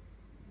have?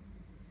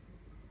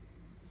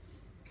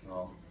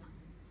 Well,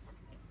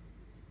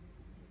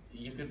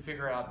 you could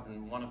figure out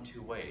in one of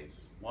two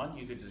ways. One,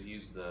 you could just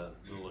use the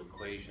little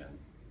equation,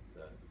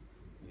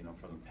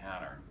 from the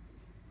pattern,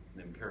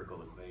 the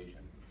empirical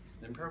equation.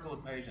 The empirical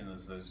equation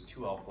is there's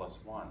 2L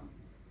plus 1,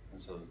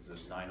 and so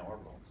there's 9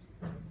 orbitals.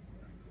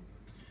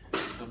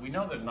 So we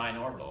know there are 9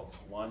 orbitals.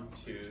 1,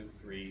 2,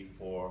 3,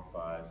 4,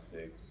 5,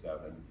 6,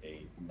 7,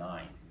 8,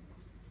 9.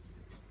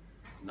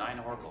 9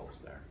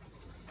 orbitals there.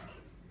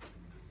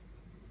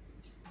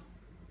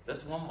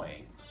 That's one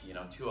way,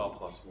 2L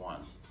plus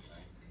 1.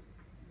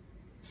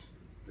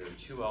 there are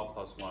 2L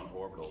plus 1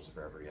 orbitals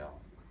for every L.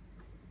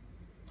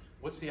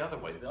 What's the other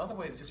way? The other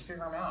way is just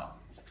figure them out.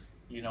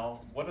 You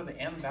know, what are the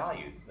M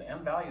values? The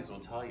M values will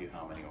tell you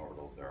how many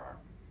orbitals there are.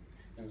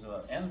 And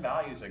so the M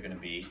values are going to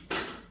be,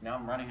 now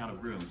I'm running out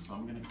of room, so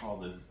I'm going to call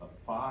this a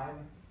 5,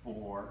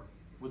 4,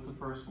 what's the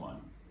first one?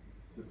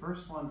 The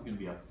first one is going to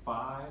be a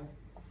 5,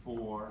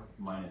 4,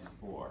 minus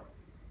 4.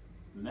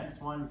 The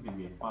next one is going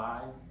to be a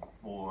 5,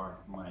 4,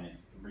 minus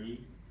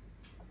 3,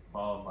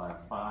 followed by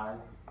 5,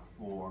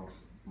 4,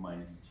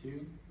 minus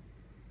 2,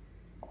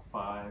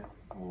 5,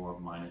 4,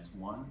 minus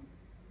 1,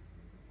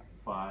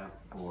 5,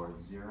 4,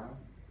 0,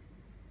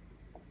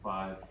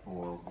 5,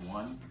 4,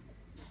 1,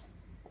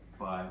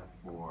 5,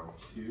 4,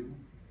 2,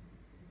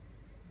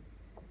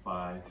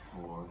 5,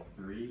 4,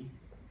 3,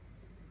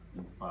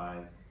 and 5,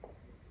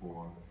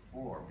 4,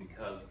 4,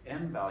 because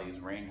M values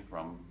range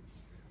from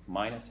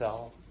minus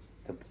L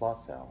to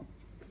plus L.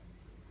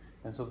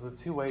 And so the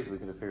two ways we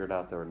could have figured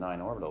out there were 9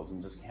 orbitals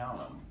and just count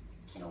them.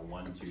 You know,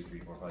 1, 2, 3,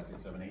 4, 5,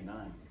 6, 7, 8,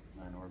 9.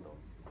 9 orbitals.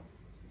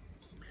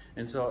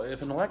 And so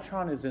if an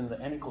electron is in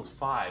the n equals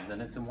 5, then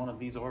it's in one of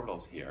these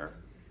orbitals here.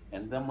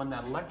 And then when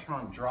that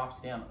electron drops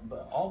down,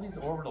 but all these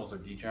orbitals are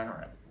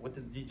degenerate. What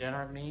does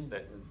degenerate mean?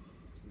 That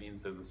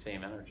means they're the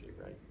same energy,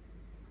 right?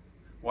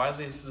 Why are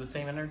they the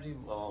same energy?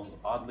 Well,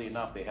 oddly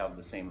enough, they have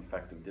the same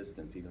effective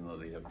distance, even though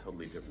they have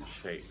totally different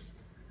shapes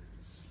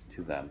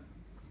to them.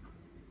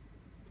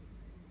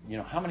 You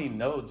know, how many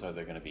nodes are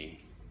there going to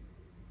be?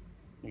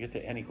 You get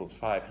to n equals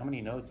 5, how many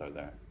nodes are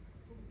there?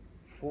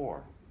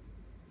 4.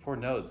 4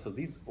 nodes. So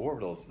these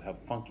orbitals have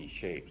funky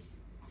shapes.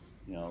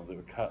 You know, they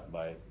were cut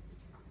by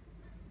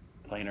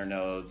planar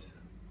nodes,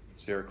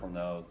 spherical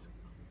nodes,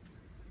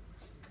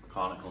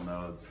 conical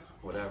nodes,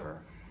 whatever.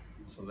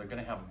 So they're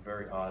going to have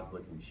very odd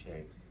looking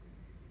shapes.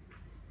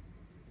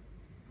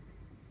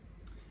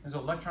 And so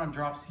electron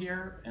drops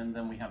here, and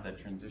then we have that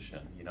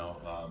transition, you know,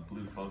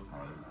 blue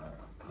photon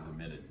is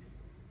emitted.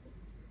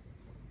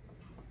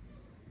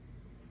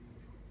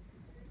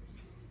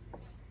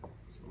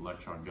 So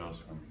electron goes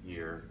from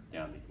here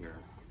down to here.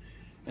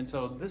 And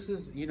so this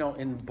is, you know,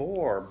 in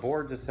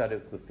Bohr just said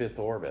it's the 5th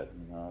orbit,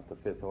 the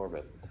 5th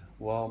orbit.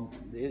 Well,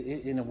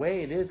 in a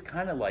way it is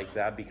kind of like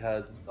that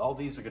because all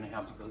these are going to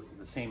have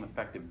the same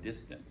effective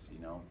distance, you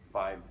know,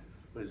 5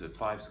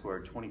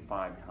 squared,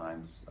 25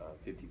 times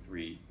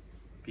 53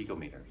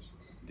 picometers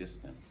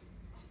distant.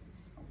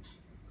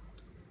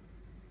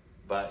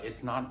 But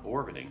it's not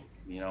orbiting,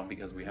 you know,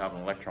 because we have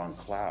an electron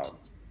cloud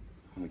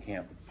and we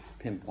can't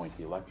pinpoint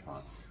the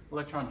electron.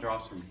 Electron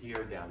drops from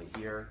here down to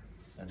here,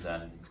 and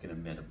then it's going to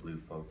emit a blue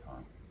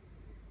photon.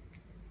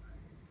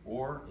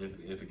 Or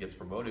if it gets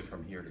promoted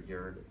from here to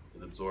here,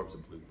 it absorbs a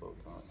blue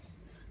photon.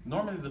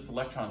 Normally this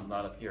electron is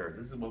not up here.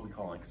 This is what we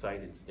call an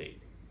excited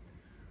state.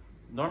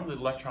 Normally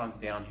the electron's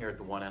down here at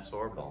the 1s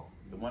orbital.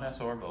 The 1s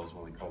orbital is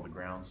what we call the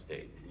ground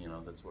state. You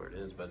know, that's where it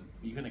is. But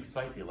you can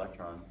excite the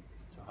electron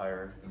to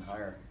higher and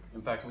higher.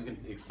 In fact, we can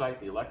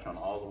excite the electron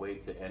all the way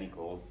to n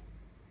equals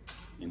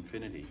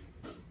infinity.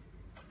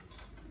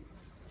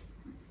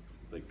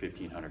 Like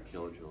 1,500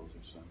 kilojoules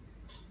or so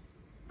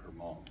per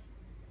mole.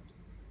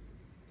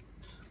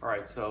 All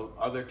right, so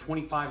are there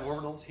 25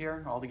 orbitals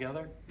here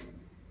altogether?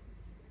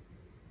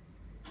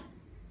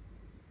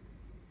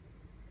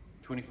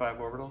 25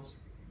 orbitals?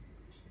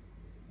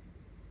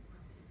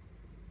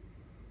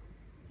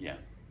 Yeah.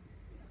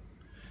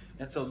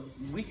 And so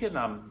we can,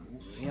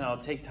 you know,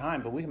 take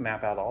time, but we can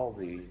map out all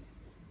the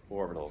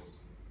orbitals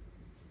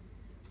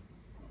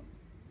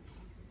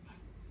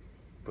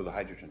for the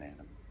hydrogen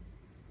atom.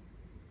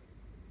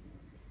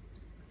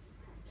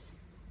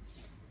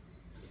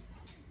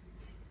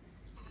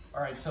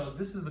 All right, so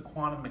this is the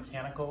quantum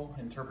mechanical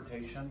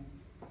interpretation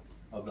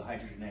of the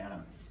hydrogen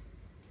atom.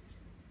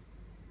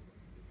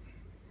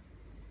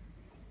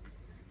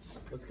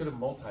 Let's go to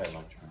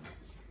multi-electron.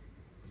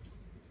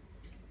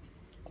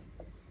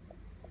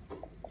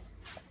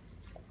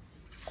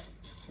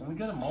 When we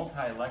go to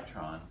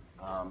multi-electron,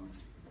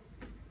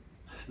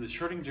 the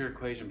Schrödinger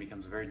equation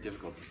becomes very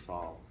difficult to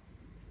solve.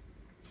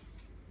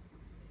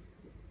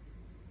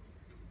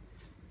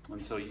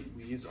 And so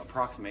we use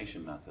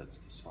approximation methods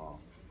to solve.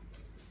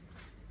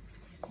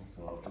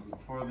 So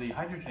for the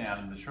hydrogen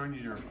atom, the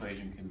Schrödinger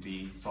equation can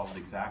be solved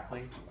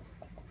exactly.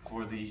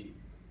 For the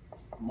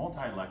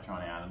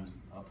multi-electron atoms,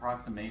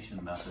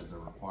 approximation methods are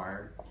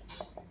required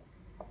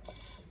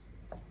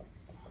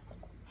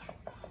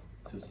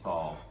to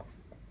solve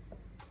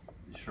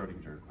the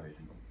Schrödinger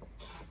equation.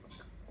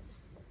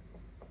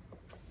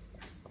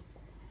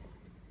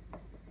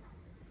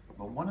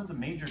 But one of the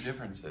major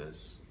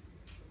differences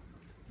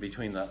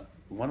between the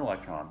one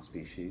electron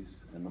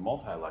species and the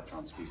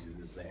multi-electron species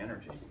is the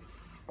energy.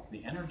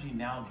 The energy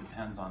now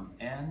depends on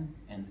N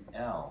and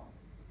L.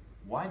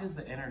 Why does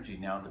the energy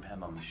now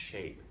depend on the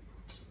shape?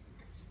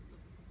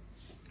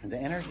 The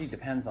energy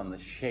depends on the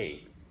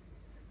shape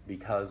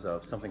because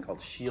of something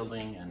called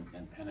shielding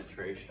and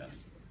penetration.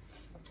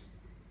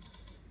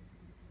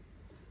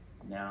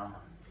 Now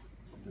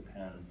it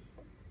depends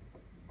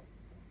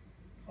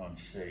on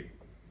shape.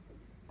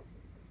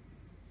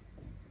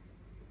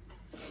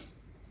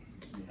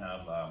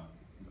 have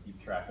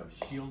keep track of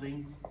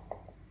shielding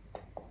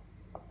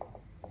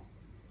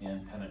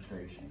and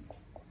penetration.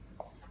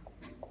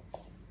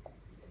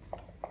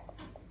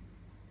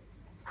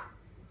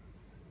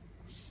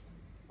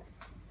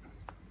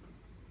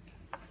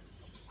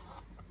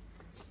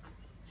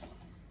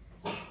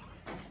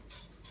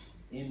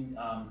 In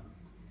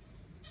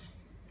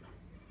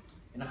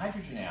a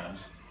hydrogen atom,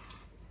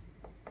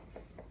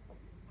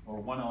 or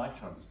one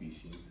electron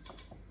species,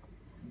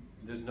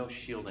 there's no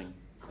shielding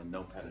and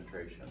no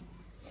penetration.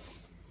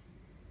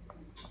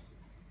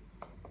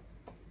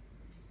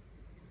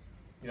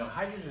 You know, a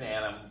hydrogen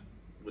atom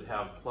would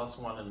have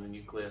 +1 in the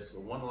nucleus,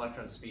 or one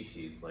electron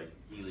species like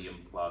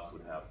helium plus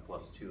would have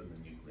 +2 in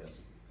the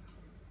nucleus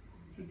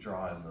to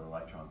draw in the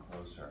electron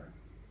closer.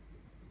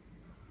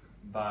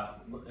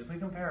 But if we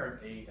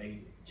compare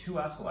a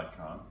 2s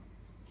electron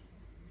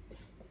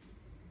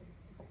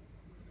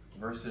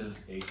versus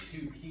a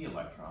 2p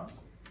electron,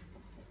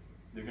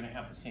 they're going to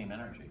have the same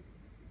energy.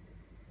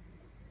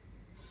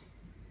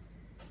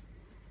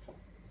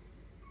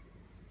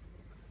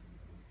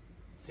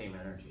 Same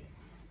energy.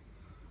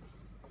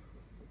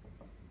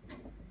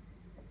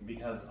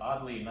 Because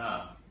oddly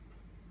enough,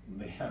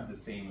 they have the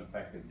same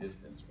effective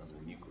distance from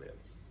the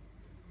nucleus.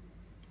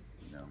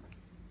 You know,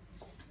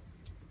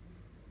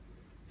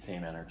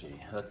 same energy.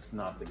 That's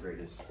not the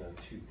greatest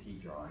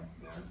 2p drawing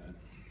there, but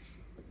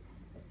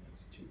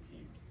that's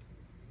 2p.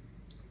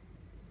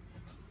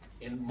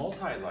 In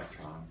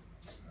multi-electron,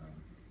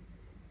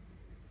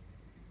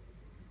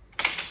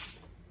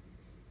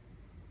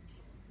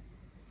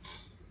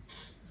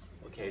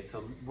 okay,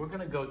 so we're going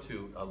to go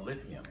to a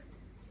lithium.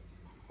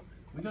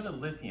 We go to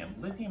lithium.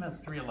 Lithium has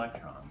 3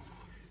 electrons,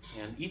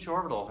 and each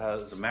orbital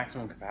has a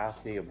maximum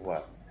capacity of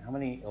what? How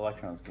many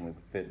electrons can we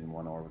fit in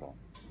one orbital?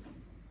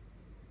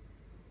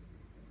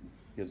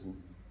 You guys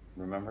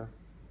remember?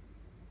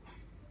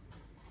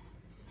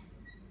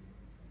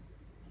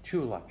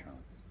 2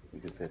 electrons we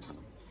could fit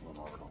in one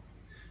orbital.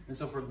 And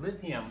so for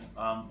lithium,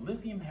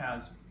 lithium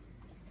has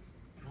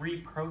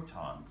 3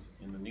 protons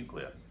in the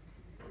nucleus,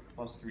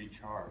 +3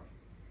 charge.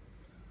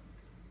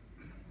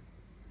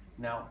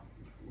 Now,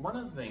 one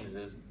of the things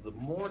is the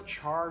more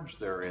charge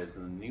there is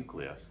in the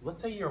nucleus,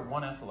 let's say you're a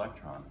 1s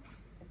electron.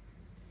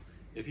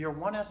 If you're a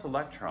 1s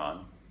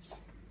electron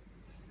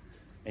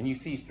and you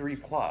see 3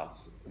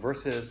 plus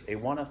versus a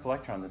 1s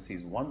electron that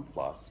sees 1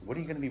 plus, what are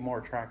you going to be more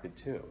attracted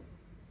to?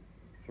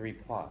 3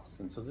 plus.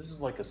 And so this is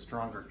like a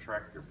stronger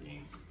attractor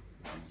beam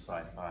in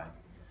sci-fi.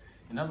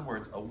 In other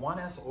words, a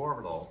 1s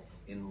orbital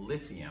in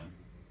lithium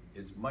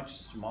is much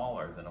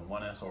smaller than a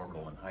 1s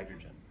orbital in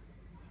hydrogen.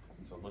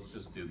 So let's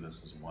just do this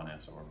as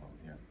 1s orbital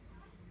here.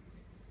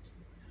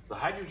 The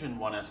hydrogen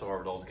 1s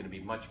orbital is going to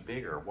be much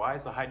bigger. Why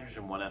is the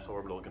hydrogen 1s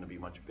orbital going to be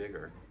much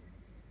bigger?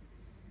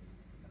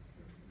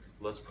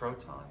 Less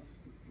protons.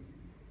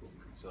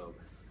 So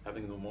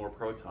having the more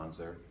protons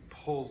there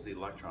pulls the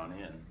electron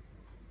in.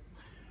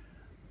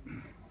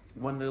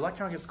 When the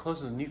electron gets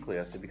closer to the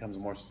nucleus, it becomes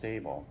more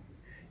stable.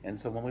 And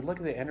so when we look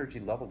at the energy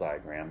level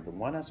diagram, the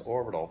 1s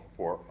orbital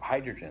for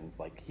hydrogens,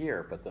 like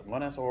here, but the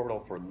 1s orbital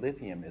for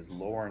lithium is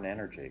lower in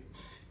energy.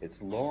 It's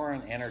lower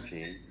in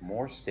energy,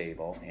 more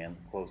stable, and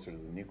closer to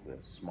the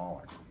nucleus,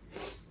 smaller.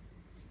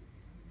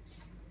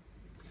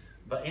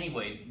 But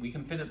anyway, we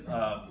can fit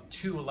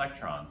 2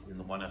 electrons in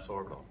the 1s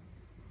orbital.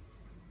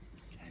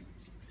 Okay.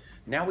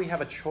 Now we have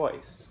a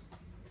choice.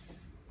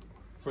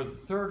 For the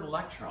 3rd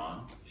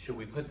electron, should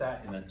we put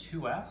that in a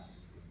 2s?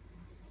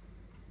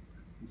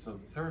 And so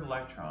the 3rd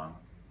electron,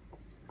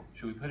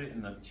 should we put it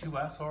in the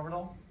 2s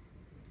orbital?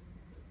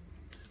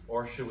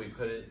 Or should we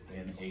put it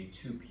in a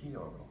 2p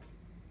orbital?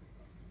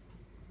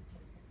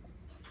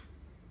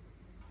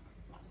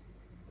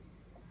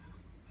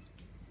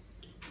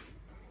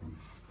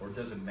 Or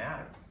does it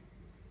matter?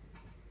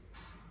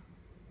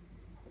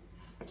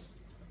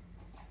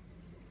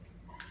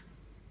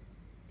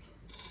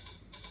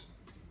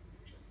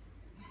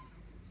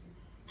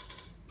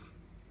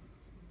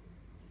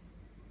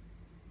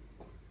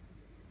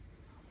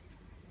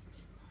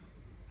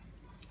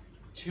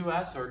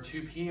 (2s) or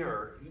 2p,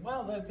 or,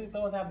 well, they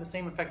both have the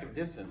same effective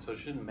distance, so it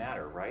shouldn't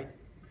matter, right?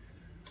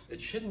 It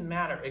shouldn't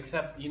matter,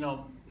 except, you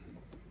know,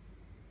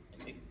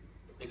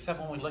 except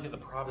when we look at the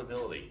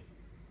probability.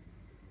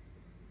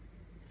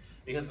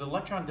 Because the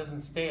electron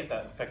doesn't stay at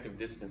that effective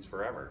distance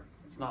forever.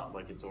 It's not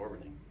like it's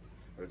orbiting,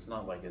 or it's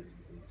not like it's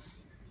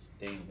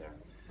staying there.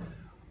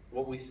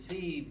 What we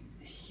see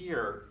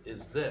here is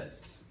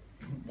this.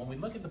 When we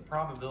look at the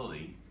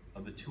probability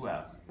of the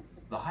 2s,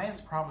 the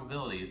highest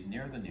probability is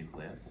near the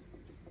nucleus,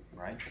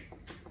 right?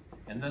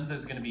 And then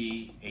there's going to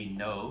be a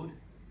node,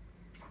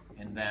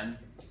 and then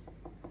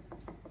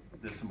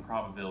there's some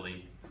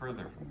probability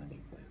further from the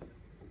nucleus.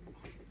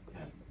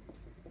 Okay.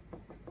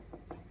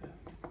 Like this.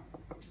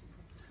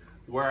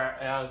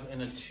 Whereas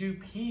in a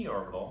 2p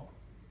orbital,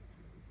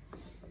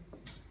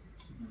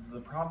 the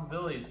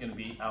probability is going to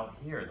be out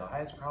here. The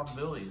highest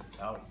probability is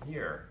out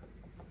here,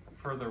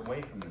 further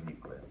away from the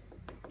nucleus.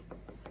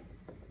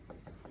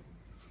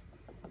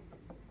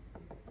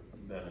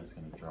 Then it's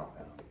going to drop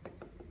out.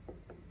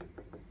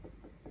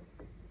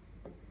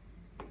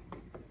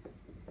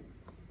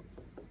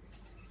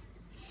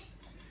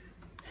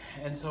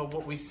 And so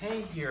what we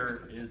say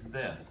here is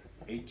this: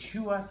 a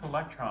 2s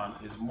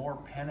electron is more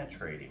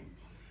penetrating.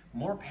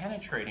 More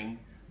penetrating,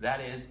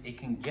 that is, it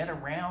can get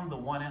around the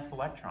 1s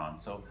electron.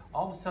 So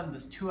all of a sudden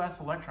this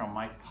 2s electron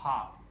might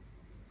pop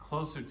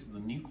closer to the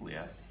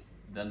nucleus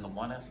than the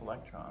 1s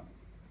electron.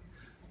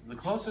 The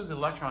closer the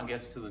electron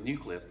gets to the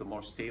nucleus, the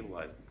more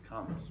stabilized it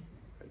becomes.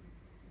 Right?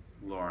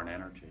 Lower in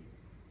energy,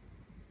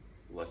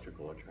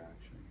 electrical attraction.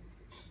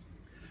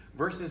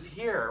 Versus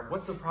here,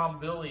 what's the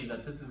probability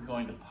that this is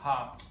going to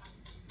pop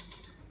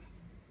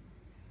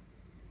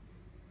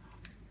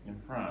in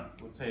front?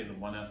 Let's say the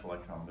 1s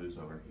electron moves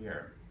over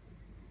here.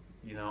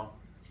 You know,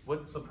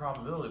 what's the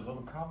probability? Well,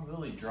 the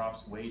probability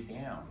drops way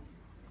down.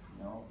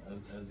 You know,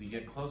 as you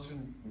get closer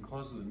and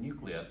closer to the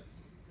nucleus,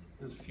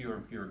 there's fewer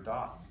and fewer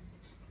dots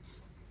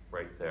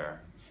right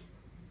there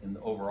in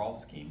the overall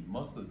scheme.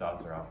 Most of the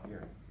dots are out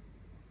here.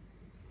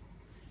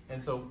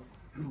 And so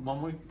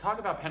when we talk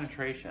about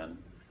penetration,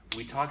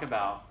 we talk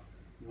about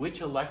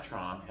which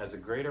electron has a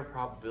greater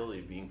probability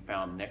of being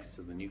found next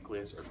to the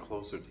nucleus or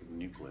closer to the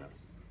nucleus.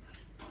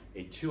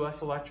 A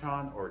 2s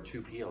electron or a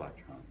 2p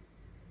electron.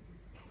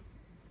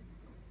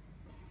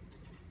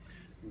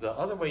 The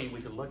other way we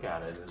could look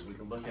at it is we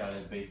could look at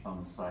it based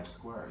on the psi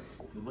squared.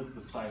 If you look at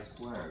the psi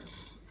squared,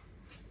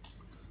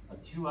 a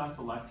 2s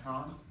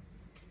electron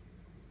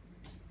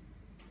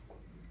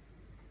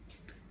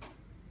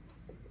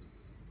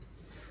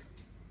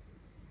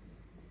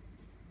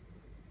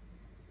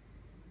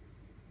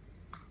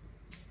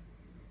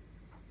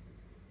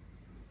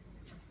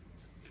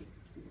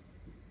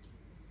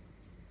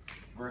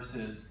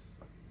versus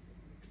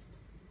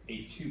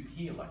a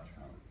 2p electron.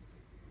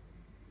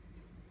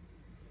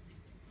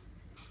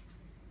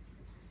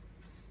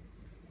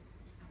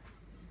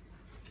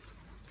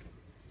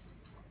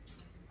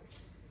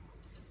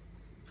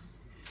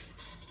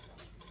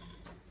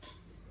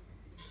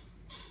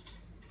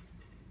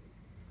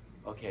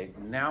 Okay,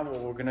 now what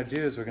we're going to do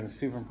is we're going to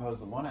superimpose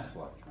the 1s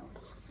electron.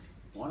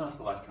 1s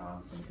electron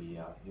is going to be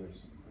out here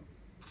somewhere.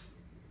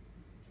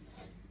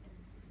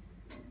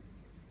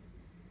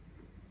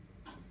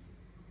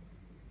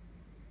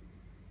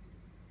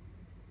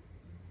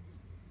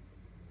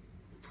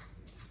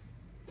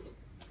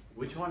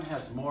 Which one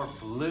has more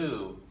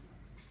blue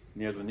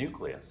near the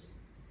nucleus?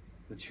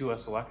 The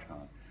 2s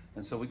electron.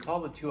 And so we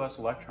call the 2s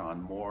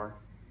electron more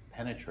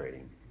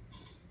penetrating.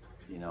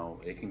 You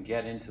know, it can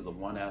get into the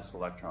 1s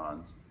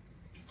electron's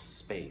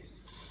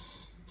space,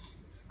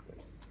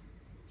 basically.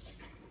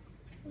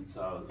 And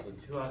so the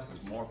 2s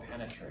is more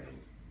penetrating.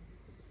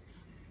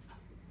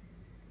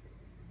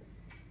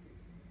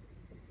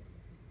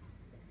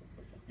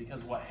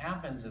 Because what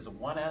happens is a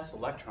 1s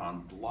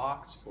electron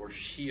blocks or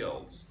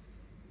shields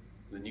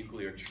the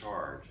nuclear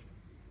charge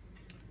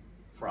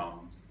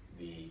from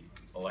the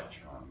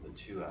electron, the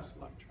 2s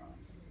electron.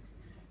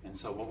 And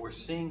so what we're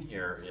seeing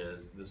here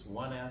is this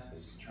 1s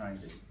is trying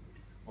to,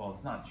 well,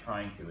 it's not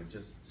trying to, it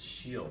just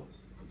shields.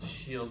 It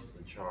shields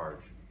the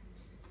charge.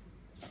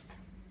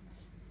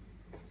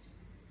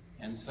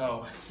 And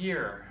so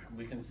here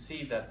we can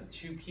see that the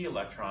 2p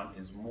electron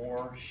is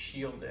more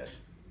shielded,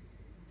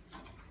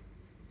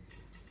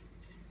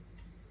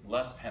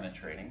 less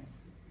penetrating.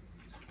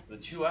 The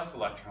 2s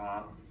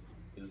electron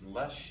is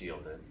less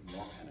shielded,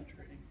 more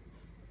penetrating.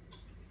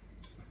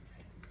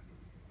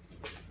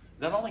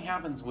 That only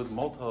happens with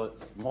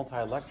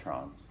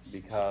multi-electrons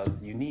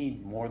because you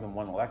need more than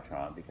one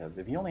electron, because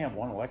if you only have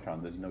one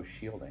electron, there's no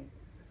shielding.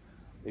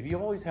 If you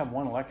always have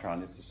one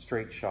electron, it's a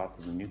straight shot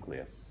to the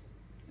nucleus,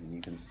 and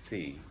you can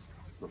see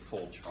the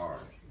full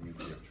charge,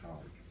 nuclear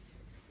charge.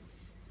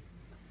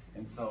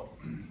 And so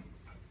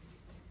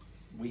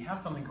we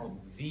have something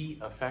called Z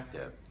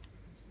effective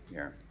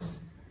here.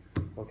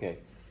 Okay,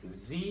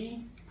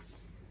 Z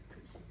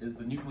is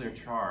the nuclear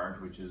charge,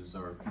 which is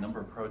our number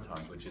of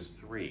protons, which is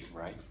 3,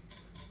 right?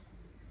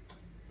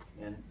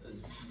 And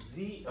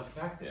Z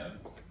effective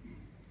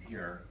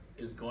here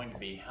is going to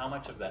be how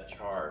much of that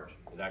charge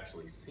it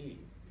actually sees.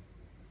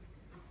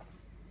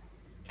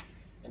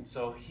 And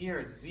so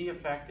here, Z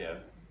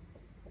effective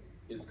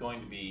is going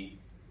to be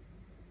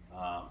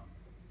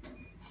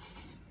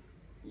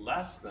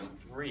less than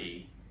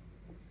 3,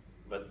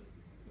 but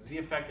Z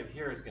effective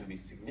here is going to be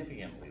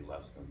significantly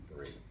less than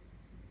 3.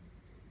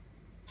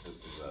 This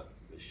is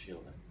the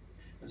shielding.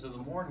 And so the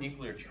more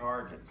nuclear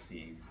charge it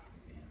sees,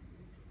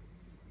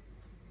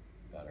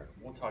 better.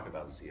 We'll talk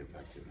about Z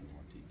effective in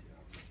more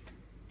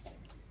detail,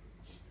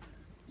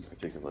 in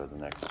particular the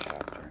next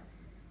chapter.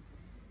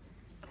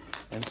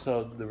 And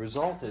so the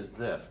result is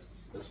this.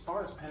 As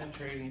far as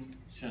penetration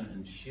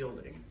and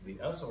shielding, the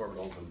s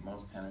orbitals are the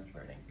most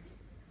penetrating.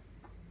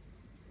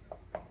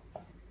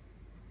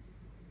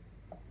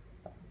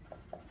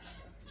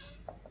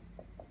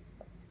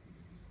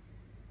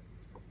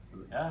 So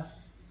the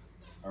s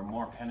are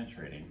more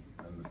penetrating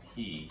than the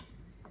p,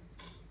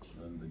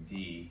 than the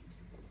d,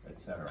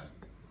 etc.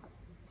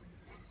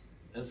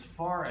 As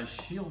far as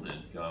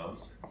shielded goes,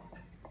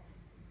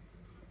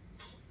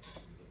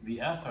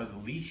 the s are the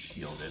least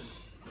shielded,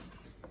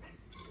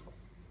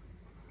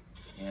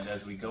 And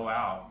as we go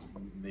out,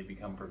 they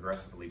become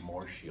progressively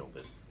more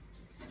shielded.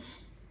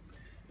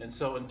 And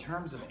so in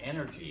terms of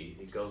energy,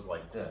 it goes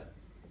like this.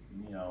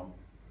 You know,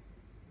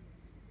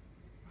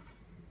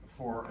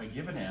 for a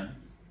given n,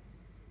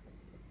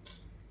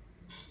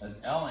 as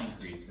L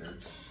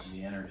increases,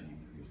 the energy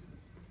increases.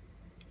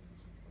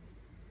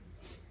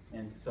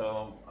 And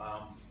so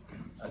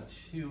a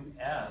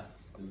 2s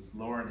is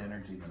lower in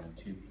energy than a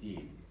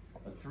 2p.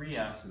 A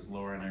 3s is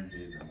lower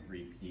energy than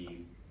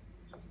 3p,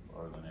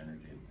 lower than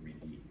energy of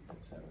 3d,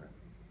 etc.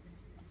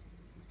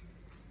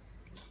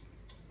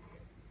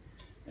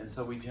 And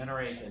so we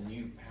generate a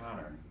new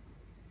pattern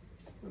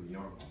for the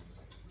orbitals.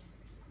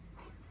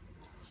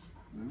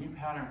 The new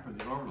pattern for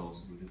the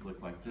orbitals would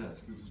look like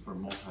this. This is for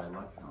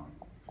multi-electron.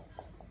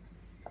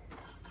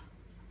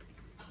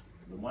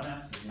 The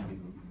 1s is going to be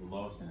the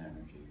lowest in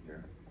energy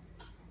here,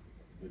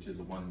 which is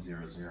a 1,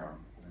 0, 0.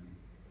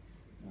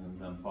 And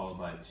then followed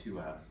by a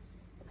 2s,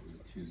 which is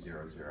a 2,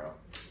 0, 0.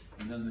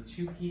 And then the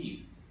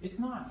 2p's, it's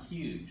not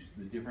huge,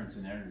 the difference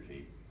in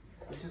energy.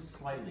 It's just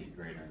slightly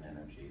greater in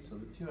energy. So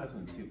the 2s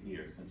and 2p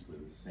are essentially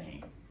the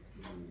same.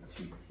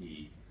 The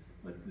 2p,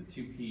 but the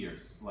 2p are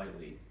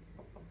slightly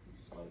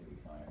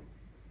higher.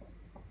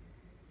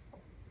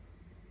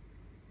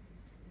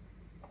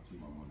 2,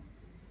 1, 1.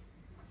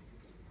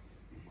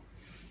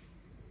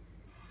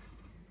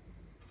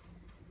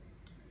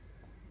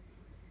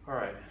 All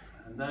right,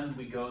 and then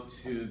we go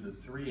to the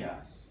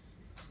 3s.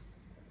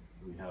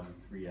 So we have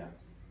the 3s,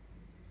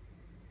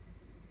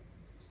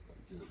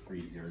 which is a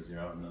 3, 0,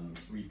 0, and then the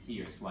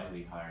 3p are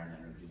slightly higher in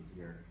energy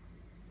here.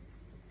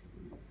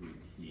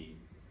 3p,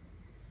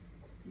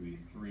 we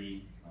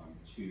 3,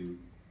 2,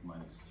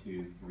 minus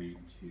 2, 3,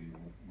 2,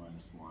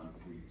 minus 1,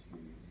 3,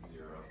 2,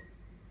 0.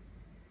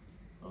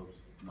 Oops,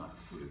 not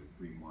 2,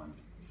 3, 1,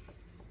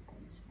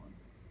 minus 1,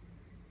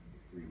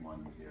 3,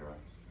 1, 0.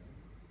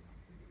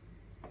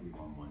 3,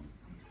 1, 1.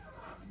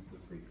 It's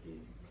a 3p.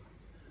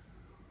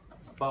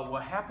 But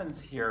what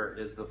happens here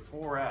is the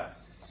 4s.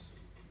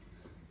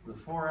 The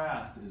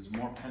 4s is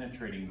more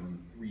penetrating than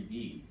the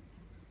 3d.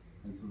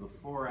 And so the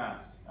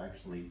 4s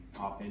actually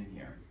pop in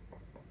here.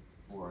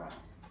 4s.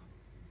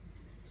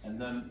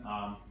 And then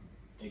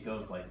it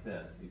goes like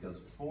this. It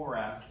goes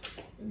 4s,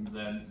 and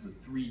then the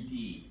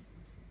 3d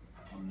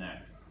come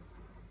next.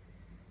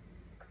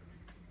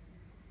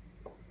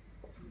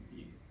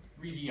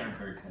 3d aren't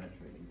very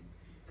penetrating.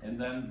 And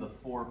then the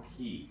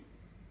 4p.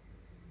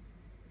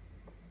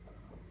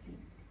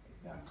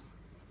 Yeah.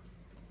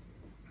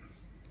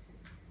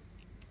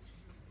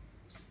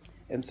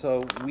 And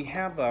so we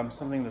have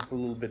something that's a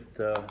little bit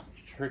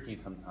tricky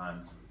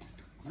sometimes.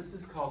 This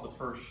is called the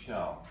first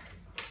shell.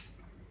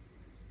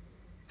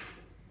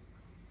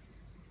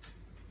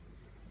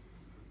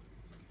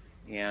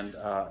 And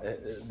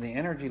the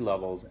energy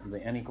levels,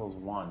 the n equals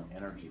 1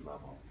 energy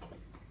level.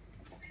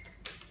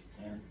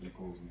 N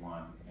equals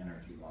 1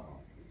 energy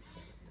level.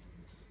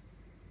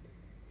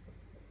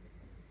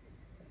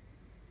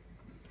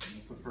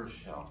 It's the first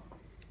shell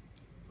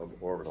of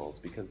orbitals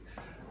because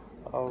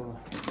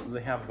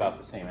they have about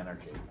the same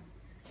energy.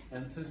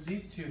 And since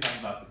these two have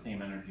about the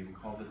same energy, we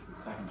call this the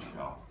second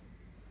shell.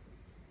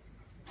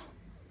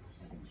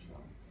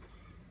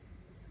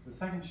 The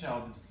second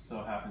shell just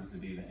so happens to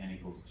be the n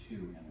equals 2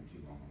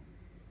 energy level.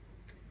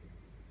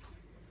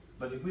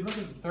 But if we look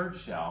at the third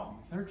shell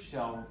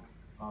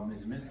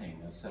is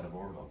missing a set of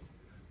orbitals.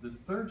 The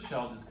third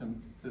shell just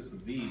consists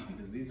of these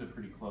because these are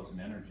pretty close in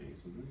energy.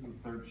 So this is the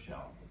third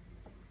shell.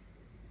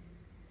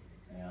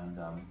 And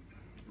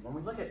when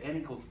we look at n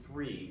equals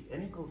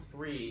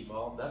 3,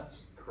 well, that's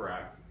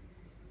correct.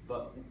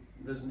 But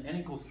there's an n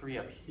equals 3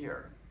 up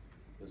here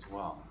as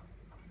well.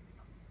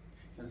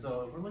 And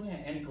so if we're looking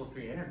at n equals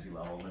 3 energy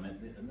level, then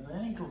the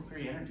n equals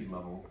 3 energy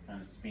level kind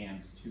of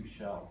spans 2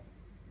 shells.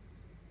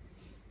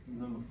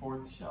 And then the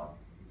fourth shell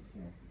is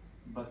here.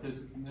 But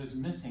there's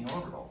missing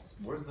orbitals.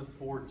 Where's the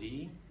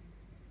 4d?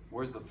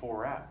 Where's the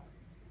 4f?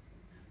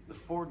 The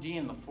 4d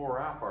and the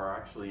 4f are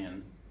actually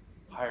in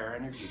higher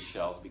energy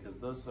shells because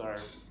those are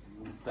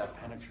that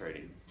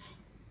penetrating.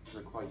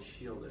 They're quite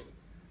shielded.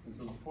 And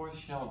so the fourth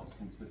shell just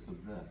consists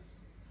of this.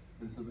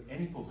 And so the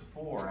n equals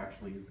 4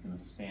 actually is going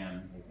to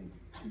span, I think,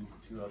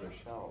 two other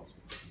shells,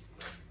 which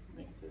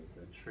makes it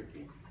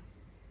tricky.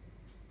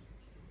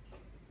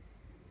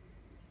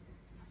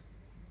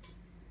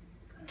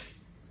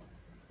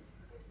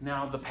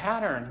 Now the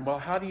pattern, well,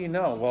 how do you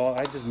know? Well,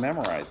 I just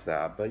memorized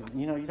that, but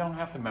you know, you don't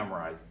have to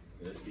memorize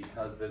it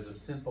because there's a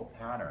simple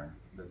pattern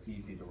that's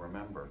easy to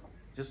remember.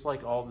 Just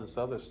like all this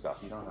other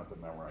stuff, you don't have to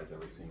memorize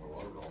every single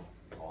orbital,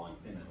 all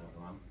infinite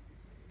of them.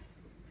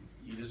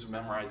 You just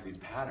memorize these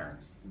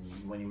patterns.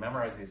 And when you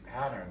memorize these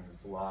patterns,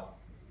 it's a lot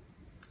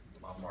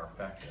more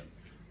effective.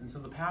 And so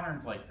the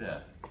pattern's like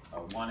this: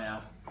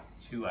 1s,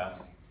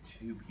 2s,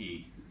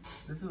 2p.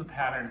 This is a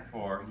pattern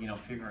for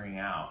figuring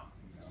out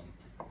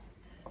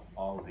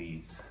all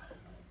these.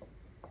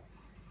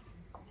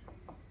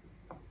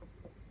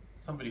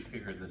 Somebody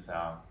figured this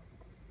out.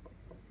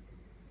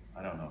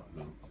 I don't know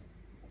who.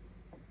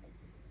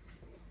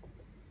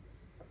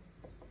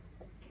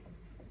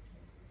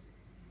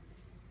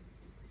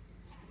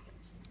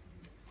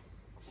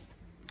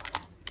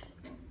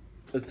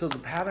 So the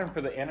pattern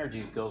for the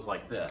energies goes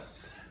like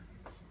this.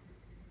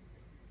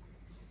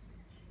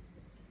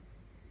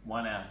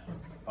 1s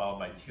followed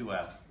by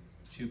 2s,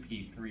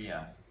 2p,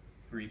 3s,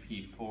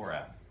 3p,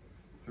 4s,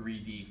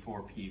 3d,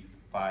 4p,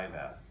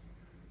 5s,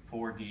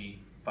 4d,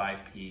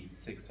 5p,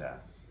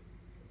 6s.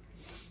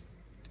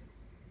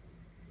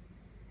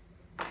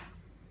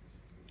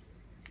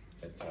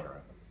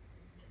 Etc.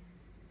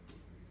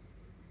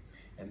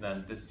 And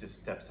then this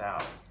just steps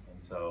out.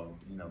 And so,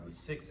 you know, the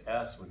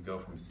 6s would go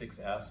from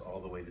 6s all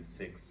the way to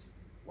 6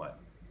 what?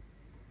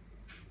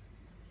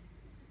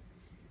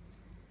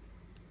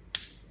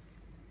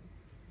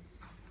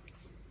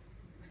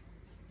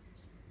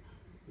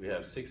 We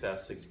have 6s,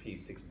 6p,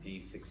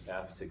 6d,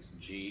 6f,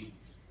 6g,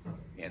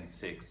 and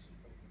 6h,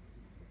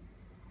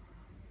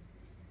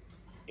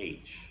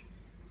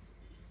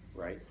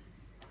 right?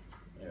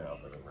 Yeah, I'll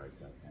better write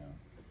that down.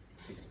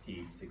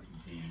 6p,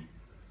 6d,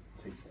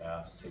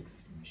 6f,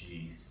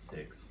 6g,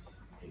 6h,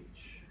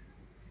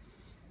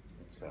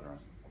 etc.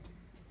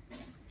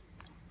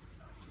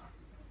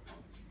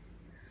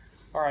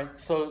 All right,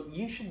 so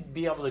you should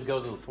be able to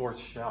go to the fourth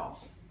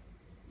shell.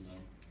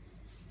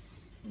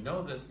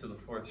 Know this to the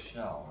fourth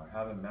shell, or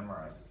have it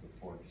memorized to the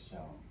fourth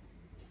shell.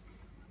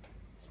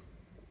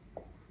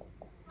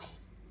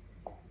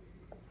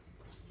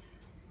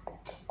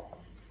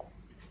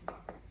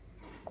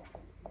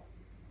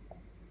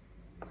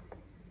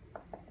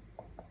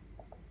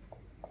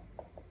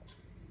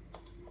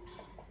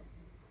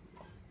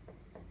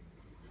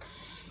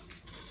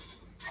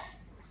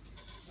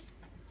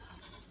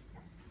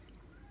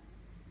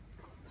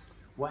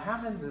 What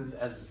happens is,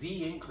 as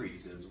Z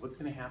increases, what's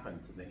going to happen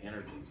to the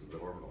energies of the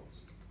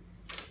orbitals?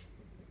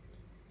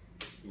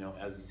 You know,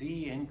 as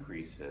Z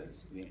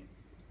increases, the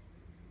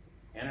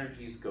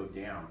energies go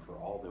down for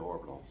all the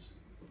orbitals,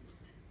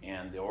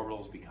 and the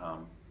orbitals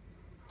become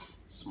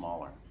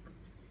smaller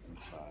in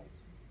size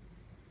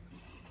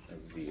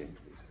as Z increases.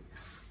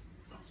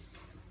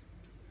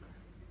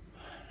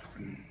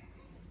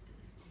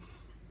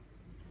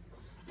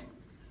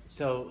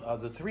 So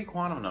the three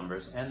quantum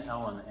numbers, N,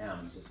 L, and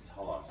M, just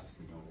tell us,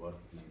 you know, what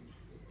the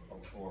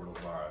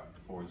orbitals are: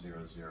 4,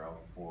 0, 0,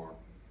 4,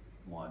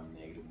 1,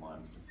 negative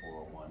 1,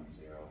 4, 1,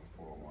 0,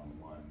 4, 1,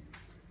 1,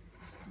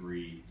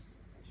 3,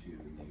 2,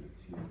 negative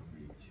 2,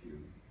 3, 2,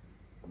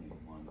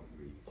 negative 1,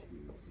 3, 2,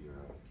 0,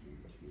 3,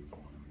 2,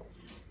 1,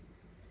 2,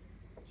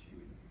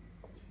 2.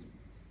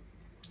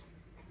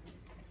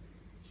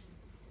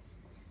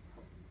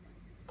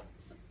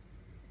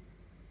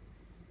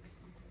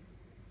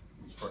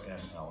 For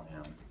N, L,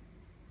 M.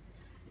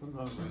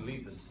 Sometimes we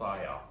leave the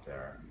psi out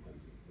there because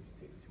it just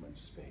takes too much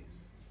space.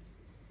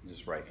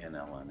 Just write N,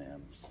 L, and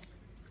M.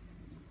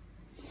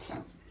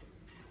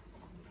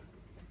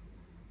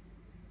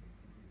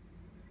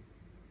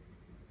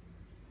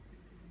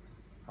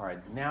 All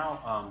right,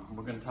 now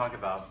we're going to talk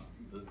about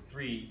the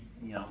three,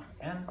 you know,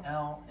 N,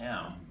 L,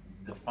 M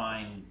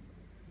define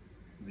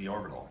the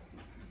orbital.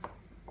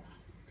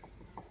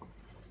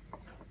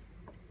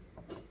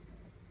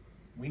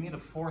 We need a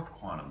fourth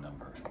quantum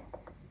number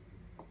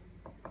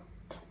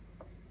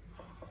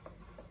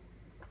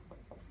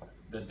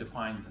that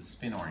defines the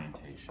spin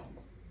orientation.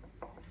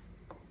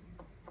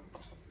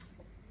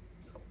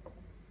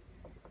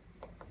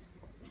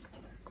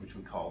 Which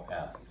we call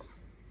S,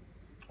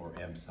 or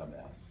M sub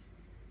S.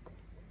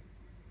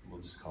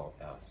 We'll just call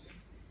it S.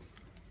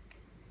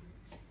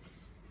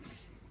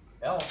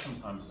 L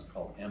sometimes is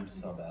called M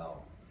sub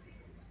L.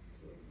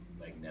 It's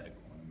a magnetic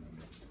quantum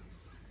number.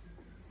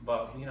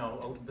 But, you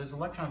know, there's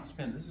electron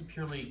spin. This is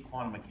purely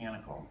quantum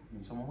mechanical.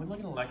 And so when we look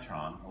at an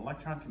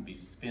electron can be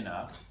spin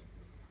up.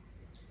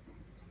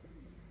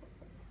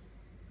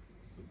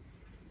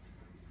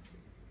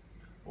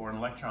 Or an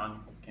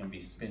electron can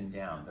be spin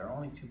down. There are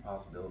only two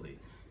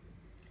possibilities.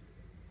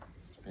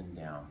 Spin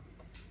down.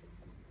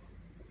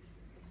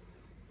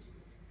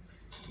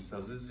 And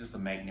so this is just a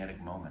magnetic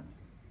moment,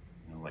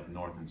 you know, like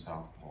north and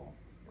south pole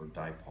or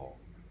dipole.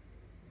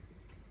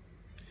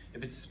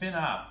 If it's spin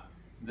up,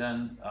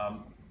 then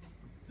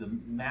the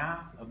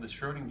math of the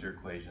Schrodinger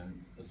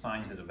equation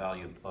assigns it a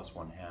value of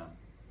 +1/2.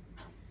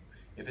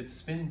 If it's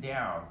spin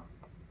down,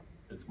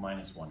 it's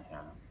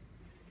 -1/2.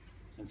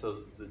 And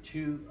so the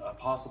two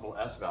possible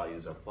S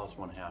values are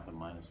 +1/2 and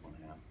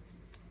 -1/2.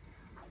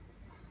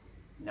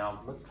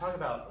 Now let's talk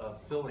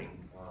about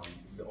filling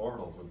the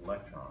orbitals with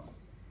electrons.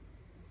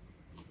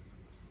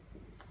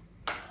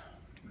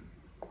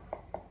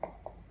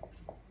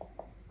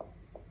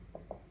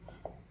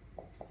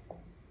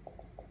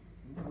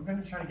 We're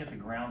going to try to get the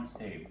ground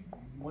state.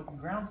 What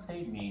ground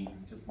state means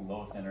is just the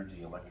lowest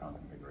energy electron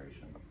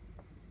configuration.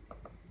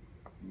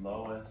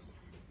 Lowest,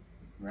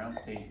 ground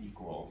state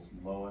equals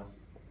lowest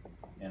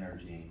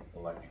energy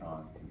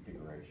electron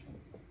configuration.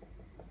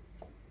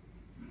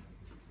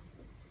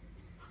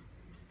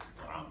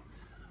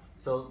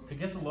 So to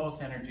get the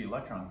lowest energy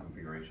electron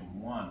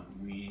configuration, one,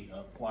 we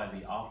apply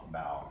the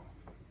Aufbau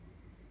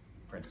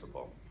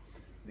principle.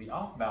 The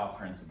Aufbau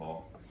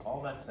principle,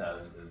 all that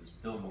says is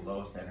fill the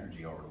lowest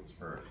energy orbitals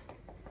first.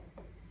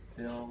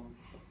 Fill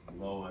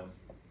lowest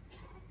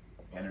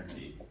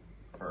energy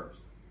first.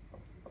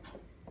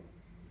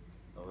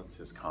 So that's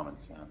just common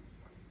sense.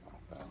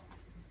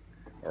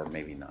 Or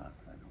maybe not,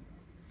 I don't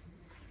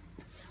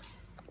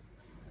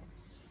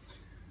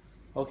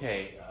know.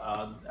 Okay,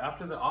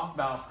 after the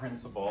off-bow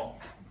principle,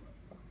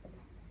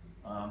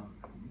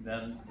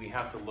 then we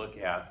have to look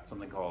at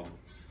something called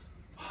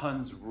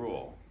Hund's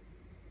rule,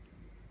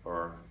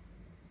 or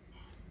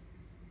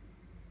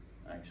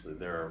actually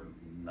there are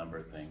a number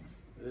of things.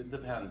 It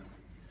depends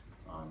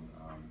on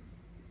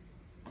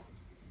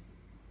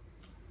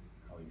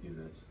how we do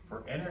this.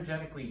 For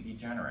energetically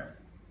degenerate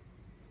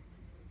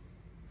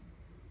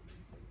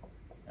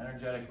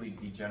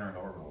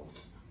orbitals,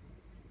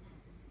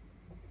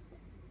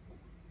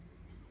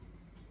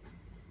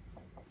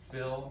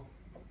 fill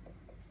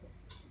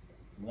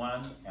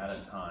one at a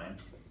time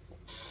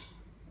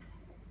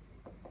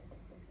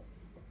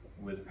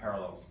with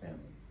parallel spin.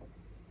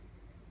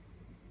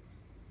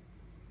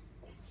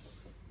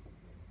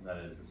 That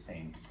is the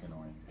same spin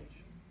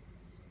orientation.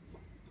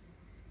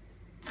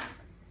 That's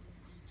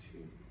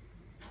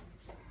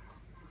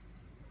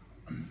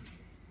 2.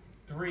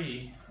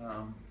 3,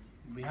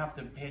 we have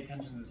to pay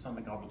attention to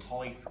something called the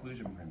Pauli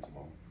exclusion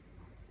principle.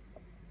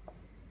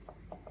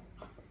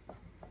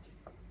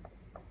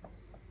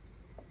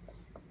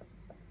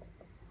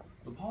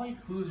 The Pauli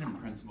exclusion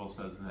principle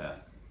says this: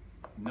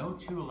 no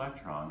two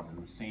electrons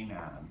in the same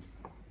atom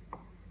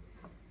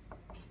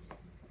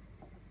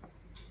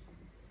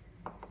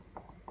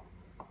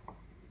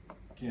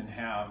can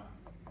have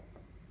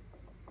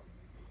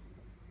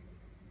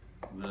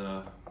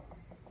the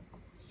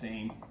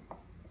same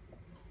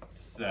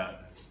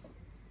set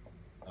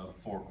of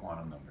 4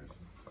 quantum numbers.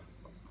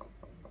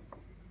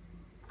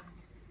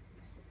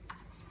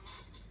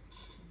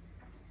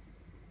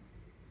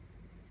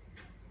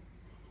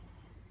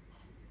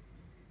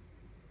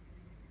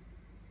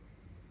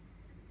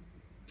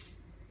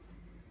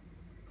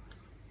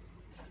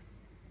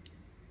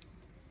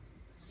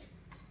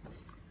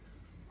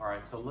 All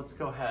right, so let's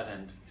go ahead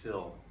and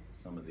fill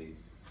some of these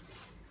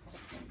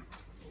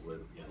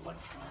with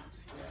electrons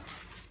here.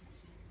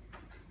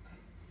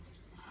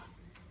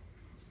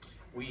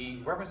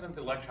 We represent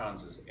the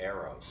electrons as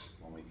arrows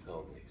when we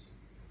fill these.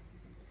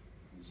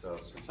 And so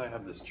since I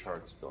have this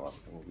chart still up,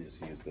 we'll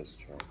just use this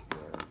chart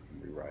here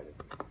and rewrite it.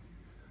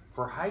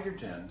 For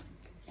hydrogen,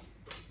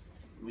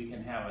 we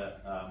can have it,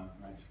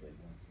 actually,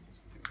 let's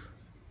just do this.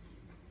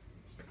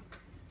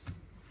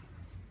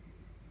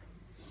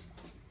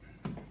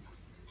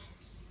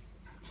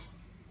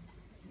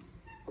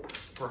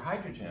 For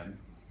hydrogen,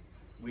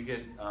 we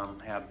could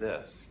have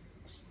this.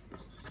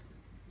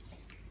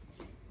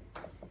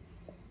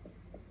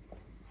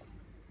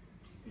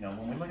 You know,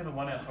 when we look at the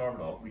 1s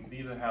orbital, we could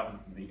either have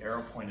the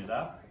arrow pointed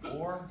up,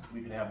 or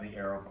we could have the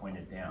arrow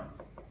pointed down.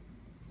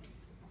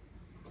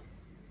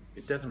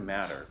 It doesn't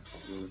matter.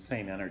 It's the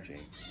same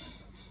energy.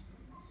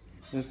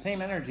 It's the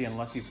same energy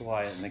unless you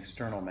apply an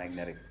external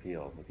magnetic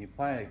field. If you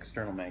apply an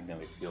external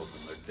magnetic field,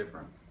 then they're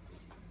different.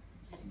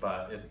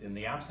 But if, in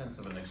the absence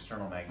of an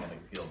external magnetic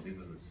field, these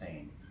are the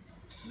same.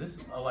 This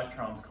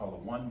electron is called a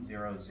 1,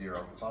 0,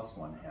 0 plus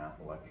 1/2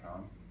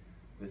 electron.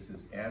 This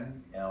is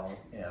N, L,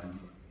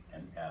 M,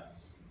 and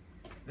S.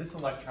 This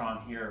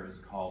electron here is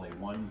called a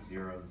 1,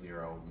 0,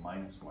 0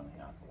 minus 1/2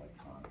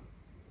 electron.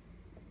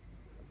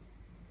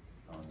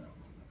 Oh no.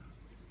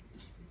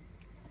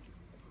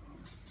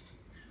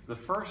 The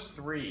first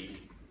 3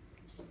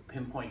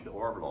 pinpoint the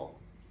orbital.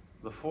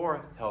 The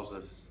 4th tells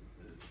us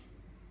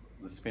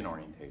the spin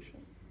orientation.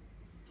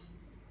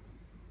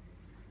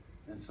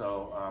 And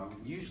so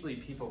usually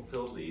people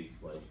fill these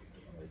like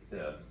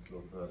this.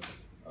 They'll put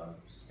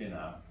spin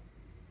up.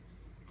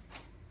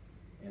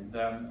 And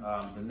then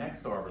the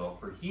next orbital,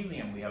 for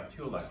helium, we have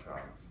 2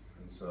 electrons.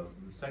 And so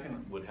the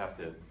second would have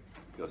to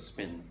go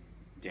spin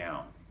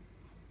down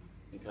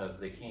because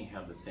they can't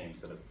have the same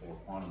set of 4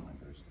 quantum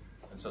numbers.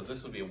 And so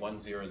this will be a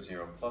 1, 0,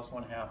 0 plus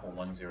 1/2 and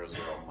 1, 0,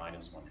 0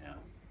 minus 1/2.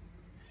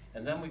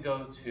 And then we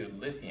go to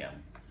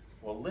lithium.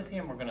 Well,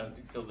 lithium, we're going to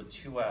fill the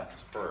 2s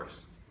first.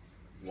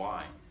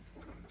 Why?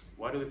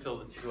 Why do we fill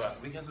the 2s?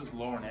 Because it's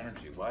lower in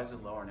energy. Why is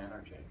it lower in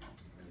energy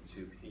than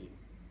 2p?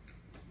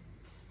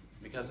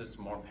 Because it's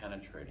more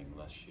penetrating,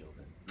 less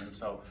shielded. And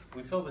so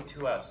we fill the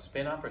 2s,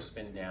 spin up or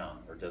spin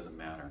down, or does it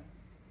matter?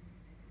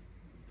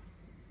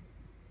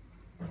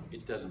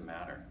 It doesn't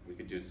matter. We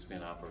could do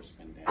spin up or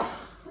spin down.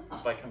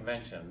 By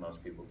convention,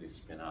 most people do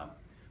spin up.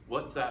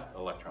 What's that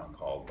electron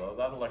called? Well,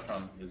 that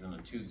electron is in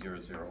a 2,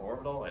 0, 0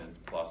 orbital, and it's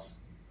plus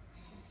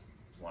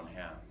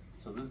 1/2.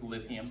 So this is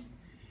lithium.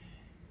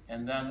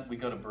 And then we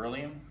go to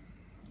beryllium.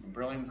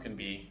 Beryllium is going to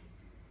be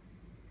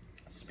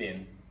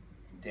spin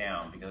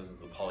down because of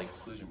the Pauli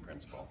exclusion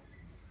principle.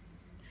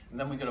 And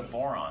then we go to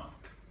boron.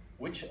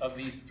 Which of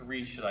these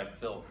 3 should I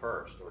fill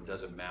first, or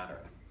does it matter?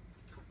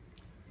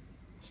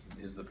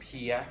 Is the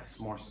px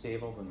more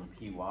stable than the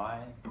py?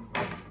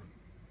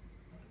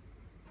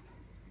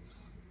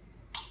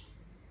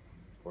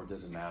 Or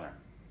does it matter?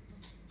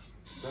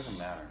 It doesn't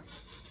matter.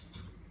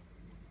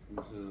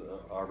 This is an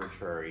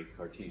arbitrary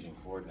Cartesian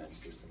coordinate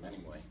system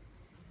anyway.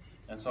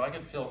 And so I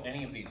could fill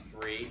any of these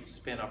three,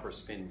 spin up or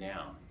spin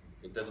down.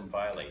 It doesn't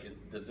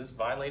violate. Does this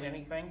violate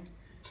anything?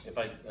 If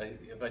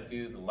I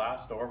do the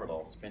last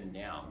orbital spin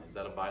down, is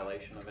that a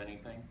violation of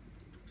anything?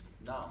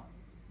 No,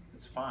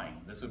 it's fine.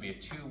 This would be a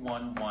 2,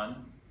 1,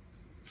 1,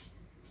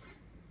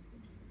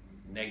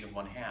 negative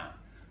 1/2.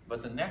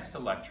 But the next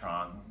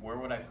electron, where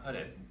would I put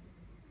it?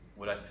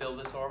 Would I fill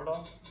this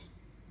orbital?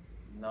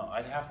 No,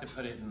 I'd have to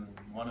put it in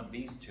one of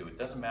these two. It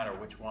doesn't matter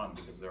which one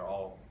because they're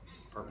all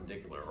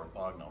perpendicular,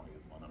 orthogonal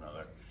with one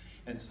another.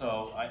 And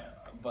so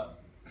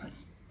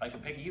I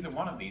could pick either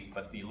one of these,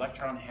 but the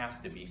electron has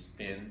to be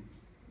spin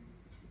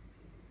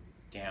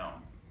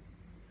down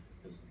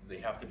because they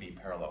have to be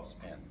parallel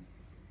spin.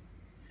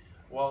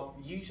 Well,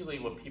 usually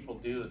what people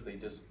do is they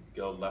just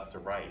go left to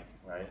right,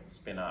 right?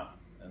 Spin up.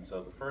 And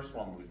so the first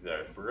one would be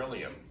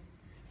beryllium,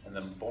 and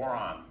then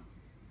boron,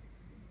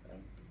 okay?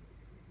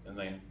 And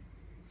then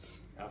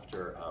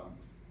after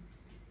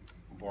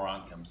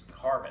boron comes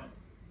carbon.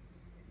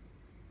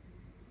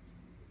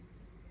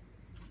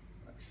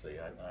 Actually,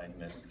 I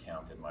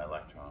miscounted my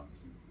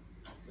electrons.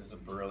 This is a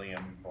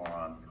beryllium,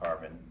 boron,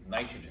 carbon,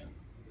 nitrogen.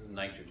 This is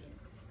nitrogen.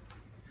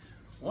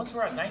 Once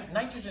we're at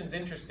nitrogen's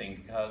interesting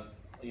because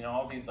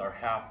all these are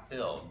half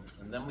filled,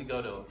 and then we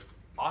go to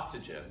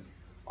oxygen.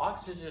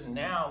 Oxygen,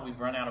 now we've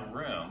run out of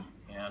room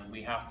and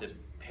we have to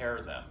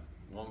pair them.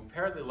 When we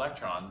pair the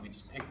electron, we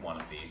just pick one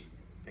of these,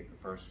 pick the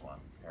first one,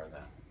 pair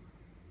that,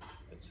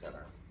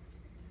 etc.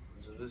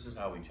 So this is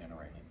how we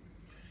generate it.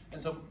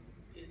 And so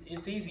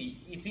it's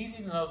easy. It's easy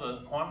to know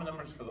the quantum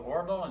numbers for the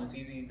orbital, and it's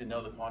easy to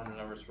know the quantum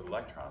numbers for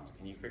electrons.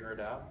 Can you figure it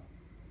out?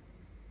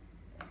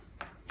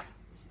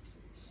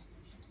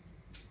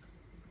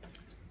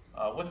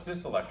 What's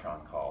this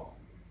electron called?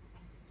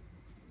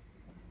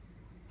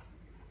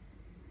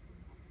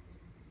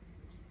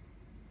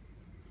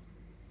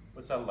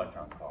 What's that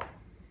electron called?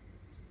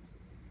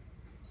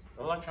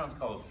 The electron's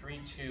called a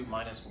 3-2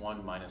 minus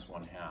 1 minus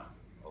 1/2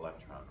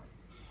 electron.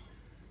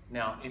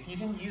 Now, if you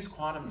didn't use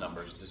quantum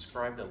numbers,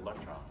 describe the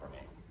electron for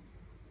me.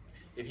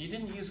 If you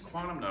didn't use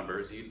quantum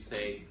numbers, you'd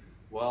say,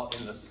 well,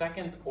 in the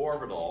second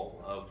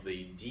orbital of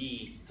the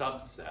D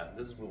subset,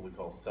 this is what we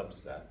call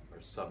subset or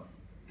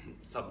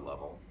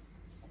sublevel.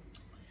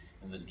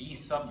 In the D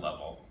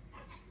sublevel,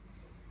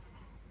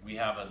 we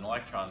have an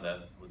electron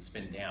that would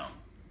spin down.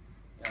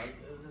 Now,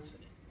 this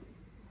is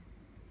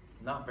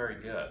not very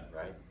good,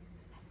 right?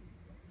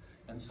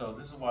 And so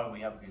this is why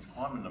we have these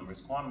quantum numbers.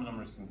 Quantum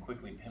numbers can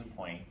quickly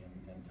pinpoint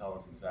and tell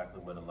us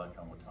exactly what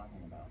electron we're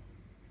talking about.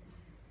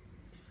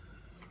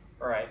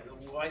 All right,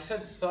 well, I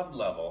said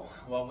sublevel.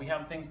 Well, we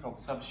have things called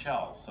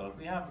subshells. So if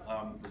we have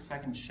the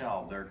second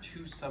shell, there are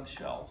two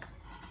subshells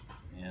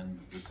in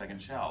the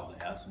second shell,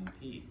 the S and the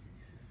P.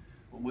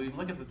 When we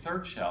look at the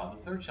third shell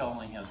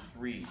only has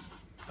 3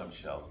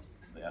 subshells,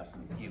 the S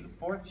and the P. The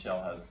fourth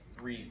shell has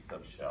 3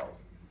 subshells,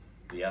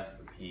 the S,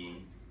 the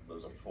P,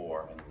 those are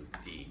 4, and the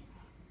D.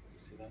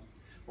 See that?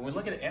 When we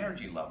look at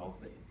energy levels,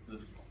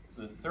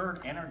 the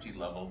third energy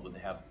level would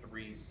have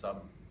 3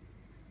 sub-levels.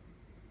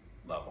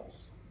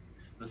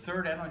 The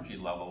third energy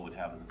level would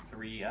have the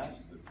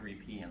 3S, the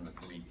 3P, and the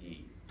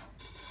 3D.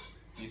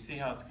 You see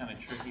how it's kind of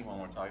tricky when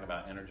we're talking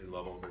about energy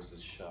level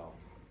versus shell?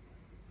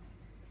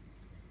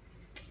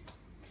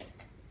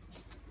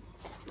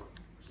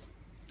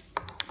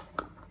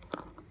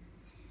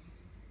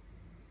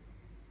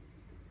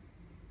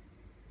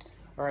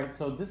 All right,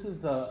 so this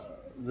is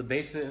the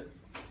basics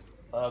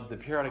of the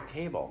periodic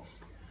table,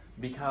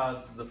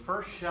 because the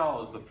first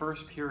shell is the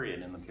first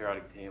period in the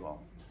periodic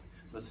table.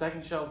 The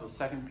second shell is the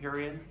second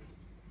period,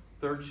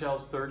 third shell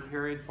is third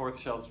period, fourth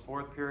shell is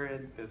fourth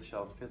period, fifth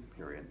shell is fifth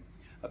period.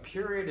 A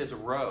period is a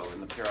row in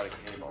the periodic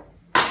table.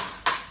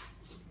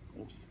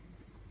 Oops.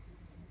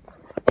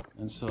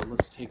 And so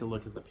let's take a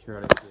look at the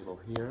periodic table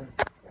here.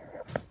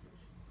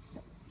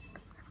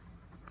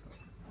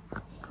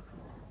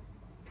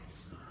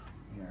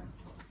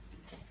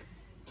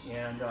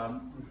 And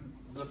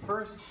the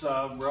first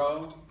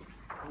row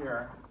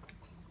here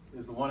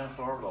is the 1s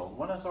orbital.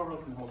 1s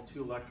orbital can hold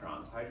 2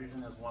 electrons.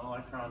 Hydrogen has 1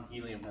 electron,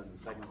 helium has the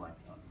second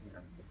electron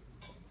here.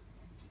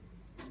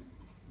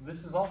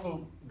 This is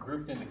also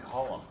grouped into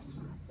columns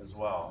as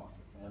well.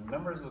 And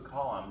members of the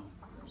column,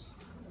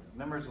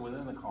 members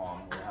within the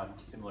column will have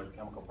similar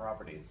chemical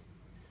properties.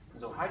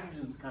 And so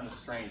hydrogen is kind of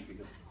strange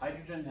because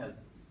hydrogen has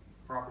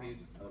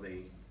properties of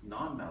a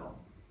non-metal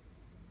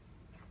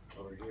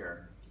over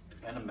here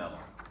and a metal.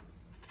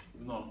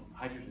 Even though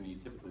hydrogen you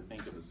typically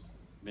think of as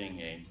being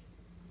a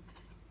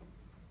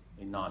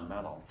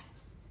non-metal.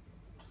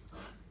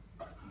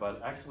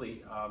 But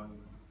actually,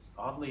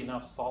 oddly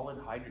enough, solid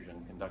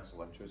hydrogen conducts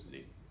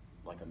electricity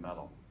like a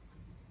metal.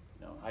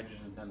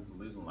 Hydrogen tends to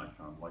lose an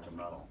electron like a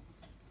metal.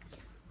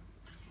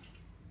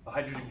 But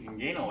hydrogen can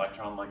gain an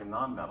electron like a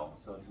non-metal,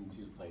 so it's in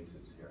 2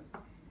 places here.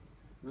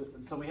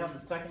 So we have the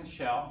second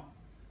shell.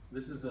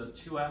 This is a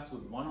 2s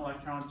with 1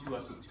 electron,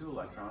 2s with 2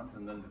 electrons,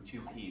 and then the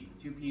 2p.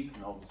 The 2p's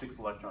can hold 6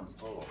 electrons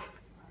total.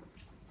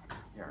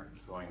 Here,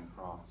 going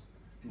across.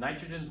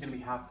 Nitrogen is going to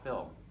be half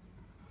filled.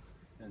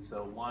 And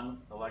so one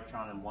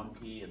electron in one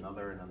p,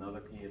 another in another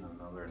p, and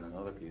another in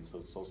another p, so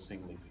it's so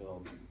singly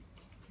filled.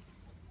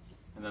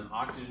 And then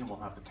oxygen will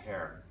have to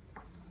pair,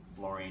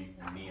 fluorine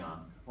and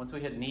neon. Once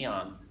we hit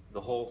neon, the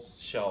whole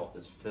shell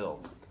is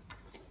filled.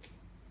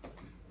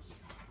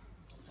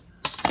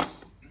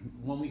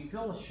 When we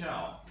fill a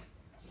shell,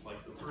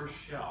 like the first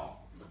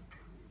shell,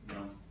 you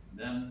know,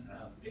 then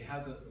it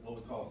has what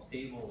we call a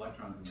stable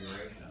electron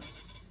configuration.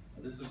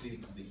 And this would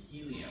be the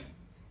helium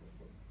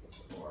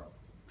core.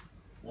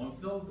 When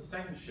we fill the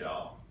second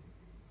shell,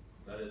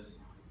 that is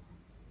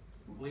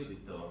completely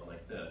filled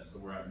like this, so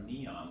we're at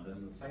neon,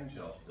 then the second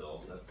shell is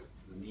filled, that's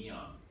the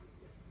neon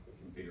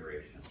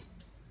configuration.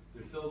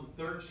 We fill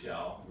the third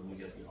shell, then we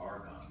get the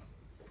argon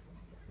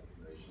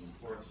configuration.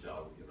 The fourth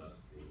shell will give us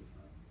the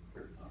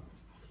krypton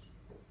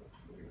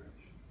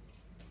configuration.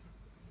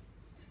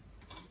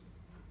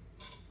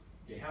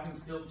 Okay,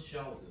 having filled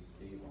shells is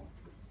stable.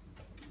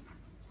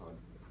 It's hard.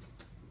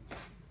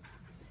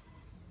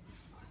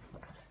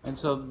 And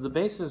so the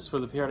basis for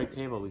the periodic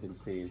table we can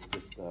see is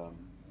just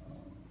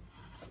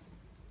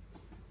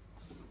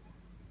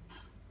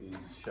these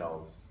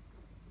shells.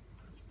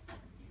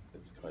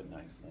 It's quite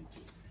nicely.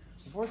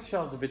 The fourth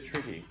shell is a bit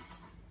tricky.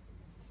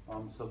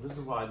 So this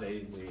is why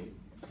we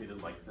did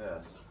it like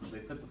this. They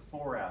put the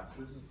 4s,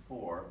 this is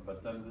 4,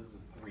 but then this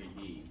is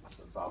 3d,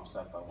 so it's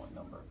offset by one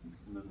number.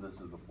 And then this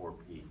is the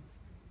 4p.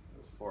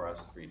 It's 4s,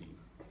 3d,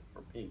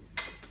 4p.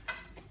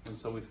 And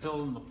so we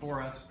fill in the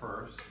 4s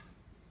first,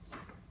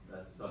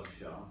 that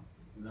subshell,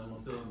 and then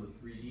we'll fill in the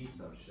 3d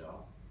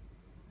subshell,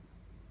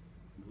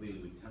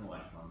 completed with 10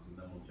 electrons, and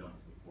then we'll jump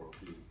to the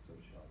 4p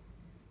subshell,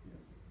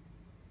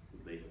 the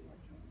beta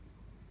electron.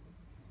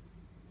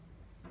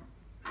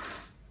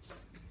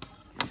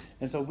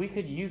 And so we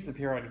could use the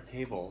periodic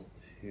table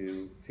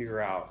to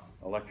figure out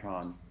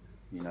electron,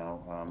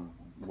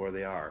 where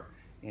they are.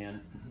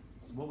 And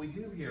what we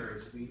do here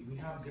is we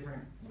have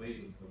different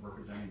ways of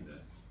representing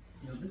this.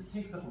 This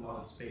takes up a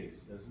lot of space,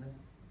 doesn't it?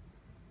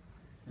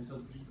 And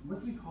so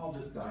what do we call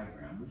this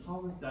diagram? We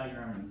call this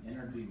diagram an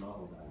energy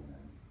level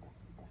diagram.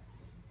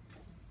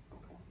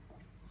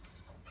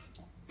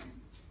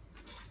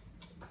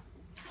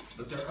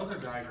 But there are other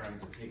diagrams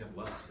that take up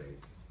less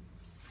space.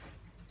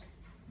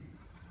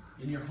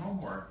 In your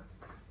homework,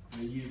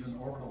 you use an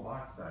orbital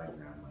box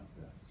diagram like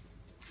this.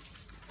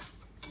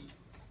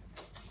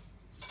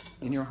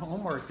 In your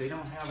homework, they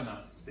don't have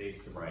enough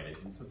space to write it.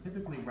 And so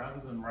typically, rather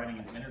than writing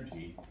an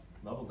energy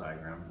level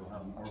diagram, we'll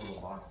have an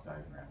orbital box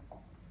diagram.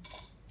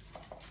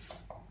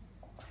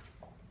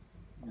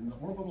 In the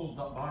orbital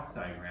box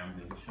diagram,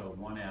 they show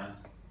 1s,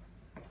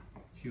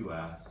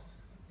 2s,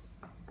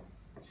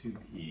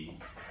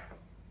 2p,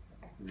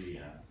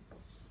 3s,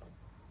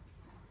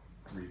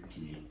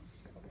 3p,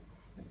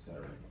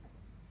 etc.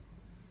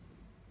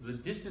 The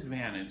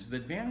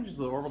advantage of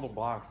the orbital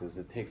box is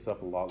it takes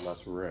up a lot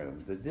less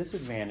room. The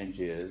disadvantage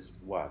is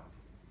what?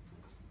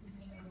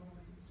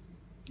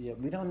 Yeah,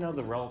 we don't know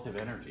the relative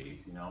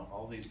energies.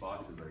 All these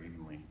boxes are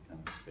evenly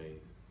kind of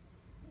spaced.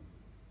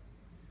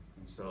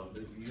 And so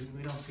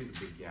we don't see the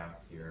big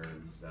gaps here,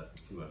 and that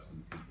 2s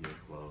and 2p are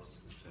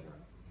close, etc.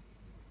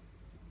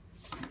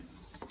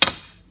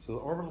 So the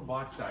orbital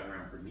box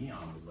diagram for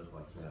neon would look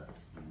like this.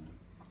 And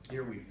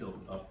here we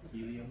filled up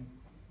helium,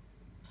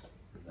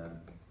 and then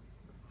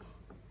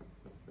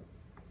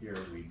here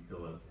we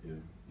fill it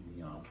to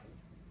neon.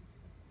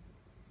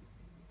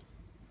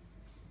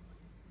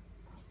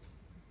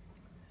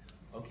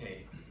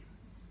 Okay,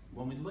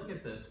 when we look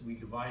at this, we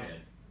divide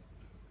it.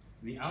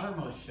 The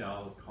outermost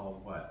shell is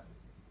called what?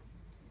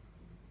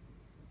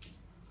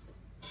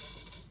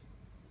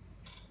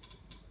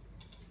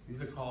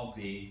 These are called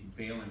the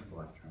valence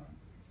electrons.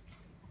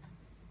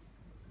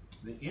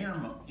 The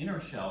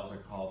inner shells are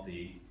called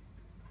the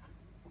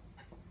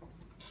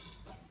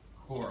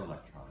core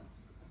electrons.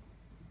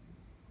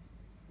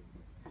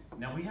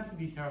 Now we have to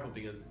be careful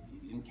because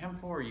in Chem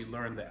 4 you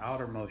learn the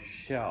outermost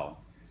shell.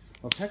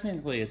 Well,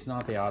 technically it's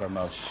not the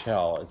outermost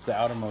shell, it's the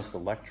outermost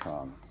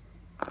electrons.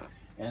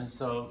 And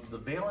so the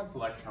valence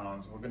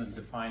electrons, we're going to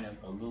define it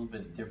a little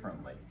bit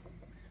differently.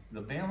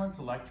 The valence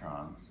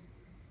electrons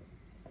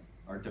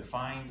are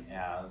defined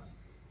as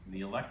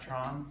the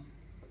electrons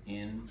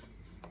in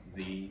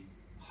the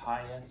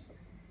highest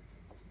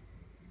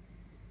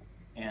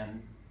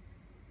n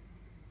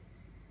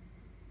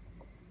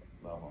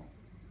level,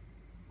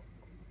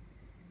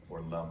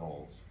 or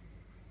levels,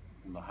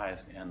 in the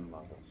highest n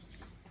levels.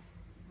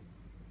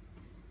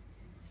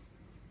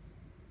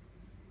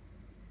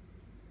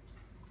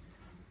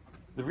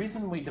 The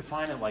reason we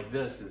define it like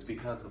this is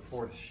because the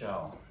fourth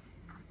shell.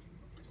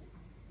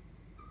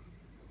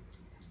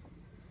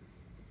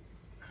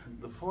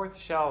 The fourth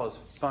shell is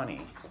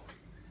funny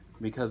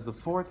because the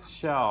fourth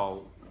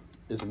shell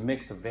is a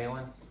mix of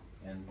valence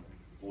and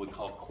what we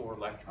call core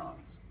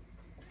electrons.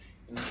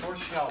 In the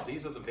fourth shell,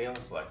 these are the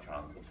valence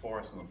electrons, the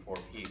 4s and the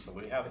 4p, so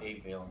we have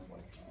 8 valence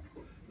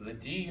electrons. The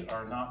d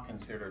are not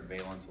considered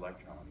valence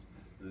electrons.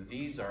 The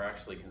d's are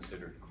actually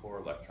considered core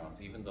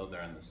electrons, even though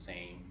they're in the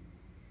same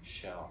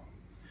shell.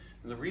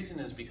 And the reason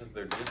is because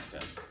they're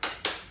distant.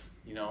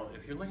 you know,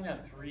 if you're looking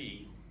at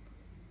 3,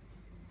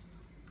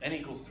 n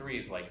equals 3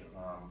 is like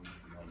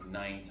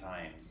 9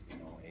 times, you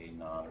know, a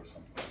naught or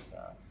something like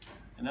that.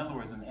 In other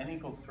words, an n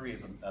equals 3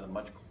 is at a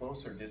much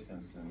closer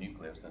distance to the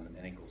nucleus than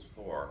n equals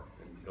 4.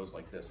 It goes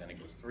like this: n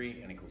equals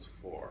 3, n equals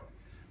 4.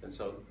 And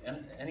so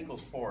n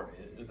equals 4,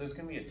 if there's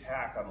going to be an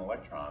attack on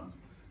electrons,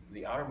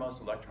 the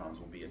outermost electrons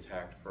will be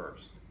attacked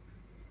first.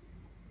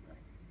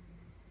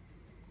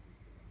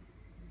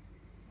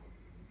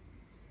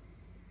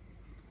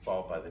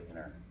 Followed by the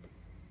inner.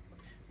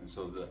 And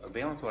so the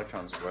valence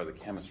electrons are where the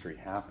chemistry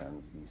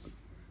happens, and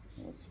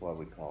that's why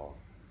we call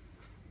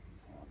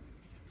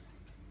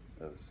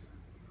those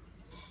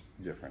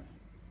different.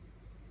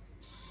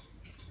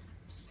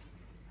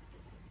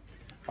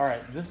 All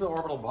right, this is the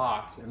orbital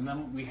box, and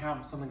then we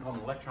have something called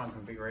an electron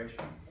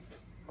configuration.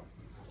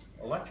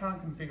 Electron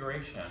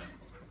configuration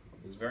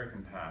is very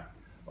compact.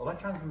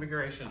 Electron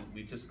configuration,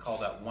 we just call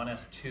that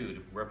 1s2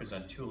 to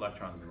represent 2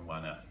 electrons in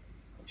 1s.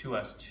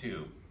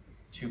 2s2,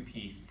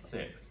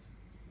 2p6.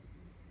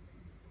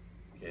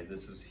 Okay,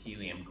 this is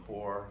helium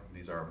core.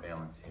 These are our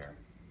valence here.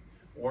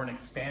 Or an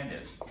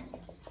expanded.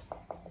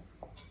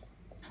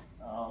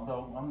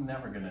 Although I'm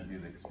never going to do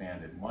the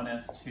expanded.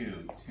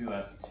 1s2,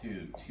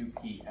 2s2,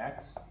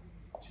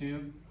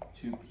 2px2,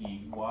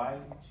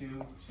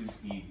 2py2,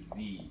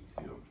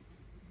 2pz2.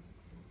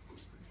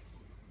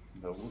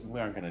 But we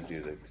aren't going to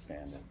do the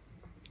expanded.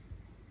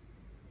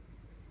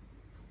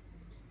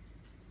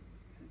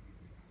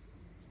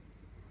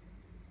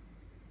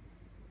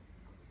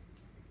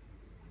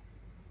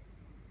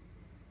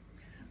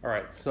 All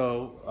right,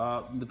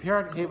 so the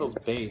periodic table is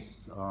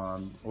based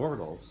on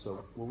orbitals.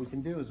 So what we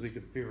can do is we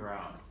could figure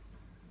out.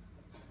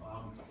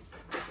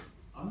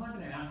 I'm not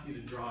going to ask you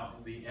to draw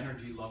the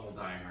energy level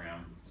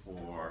diagram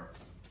for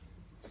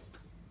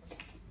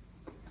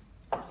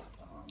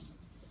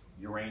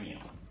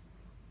uranium.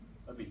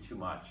 That'd be too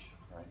much,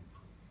 right?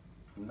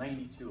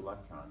 92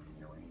 electrons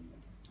in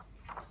uranium.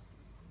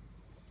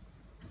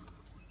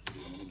 Let's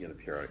see, let me get a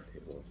periodic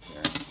table up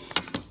here.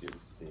 It's easier to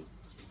see.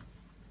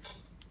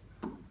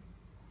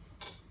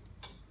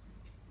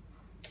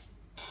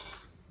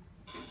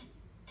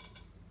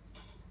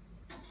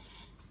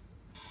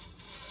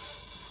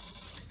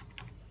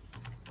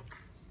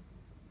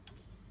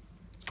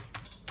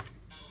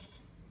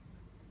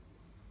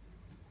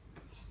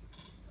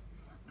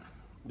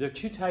 There are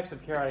 2 types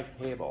of periodic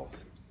tables,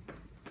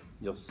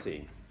 you'll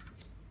see.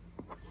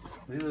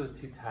 These are the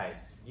 2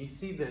 types. You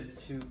see there's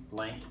 2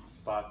 blank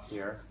spots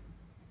here.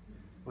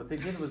 What they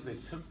did was they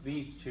took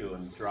these 2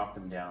 and dropped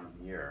them down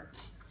here.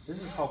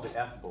 This is called the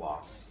F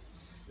block.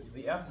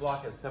 The F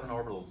block has 7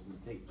 orbitals and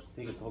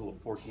take a total of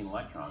 14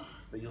 electrons,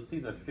 but you'll see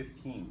there are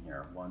 15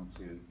 here. 1,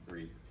 2,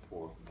 3,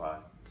 4, 5,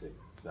 6,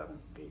 7,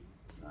 8,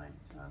 9,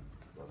 10,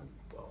 11,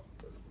 12,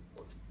 13,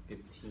 14,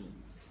 15.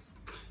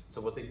 So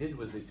what they did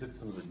was they took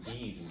some of the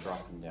D's and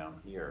dropped them down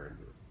here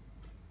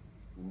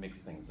and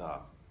mixed things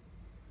up.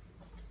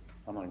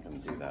 I'm not going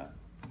to do that.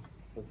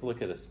 Let's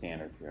look at a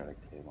standard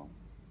periodic table.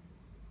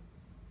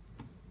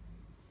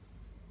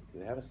 Do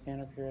they have a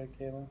standard periodic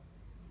table?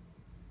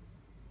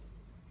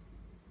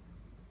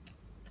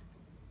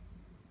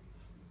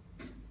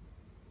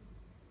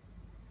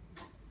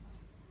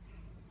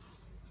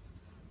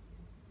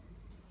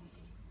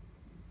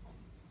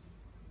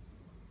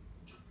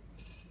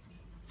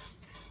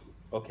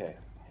 Okay,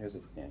 here's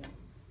a standard.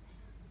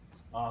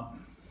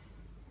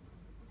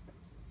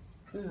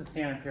 This is a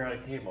standard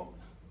periodic table.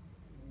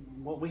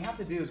 What we have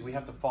to do is we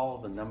have to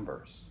follow the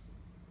numbers.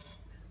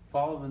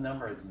 Follow the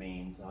numbers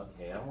means,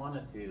 okay, I want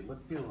to do,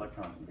 let's do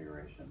electron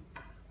configuration.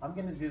 I'm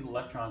going to do the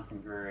electron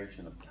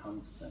configuration of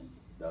tungsten,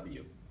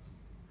 W.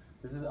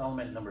 This is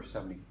element number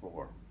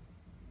 74.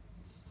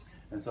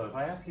 And so if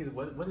I ask you,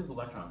 what is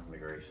electron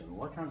configuration?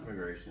 Electron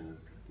configuration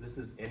is, this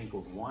is n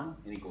equals 1,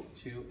 n equals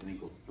 2, n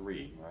equals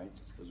 3, right?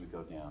 As we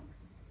go down.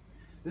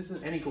 This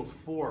is n equals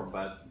 4,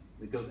 but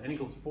it goes n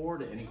equals 4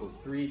 to n equals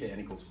 3 to n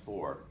equals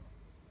 4.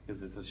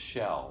 Because it's a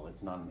shell,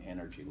 it's not an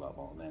energy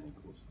level, and n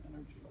equals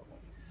energy level.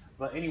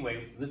 But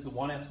anyway, this is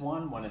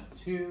 1s1,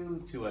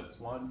 1s2,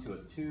 2s1,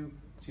 2s2,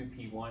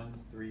 2p1,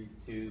 3,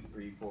 2,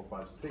 3, 4,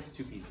 5, 6,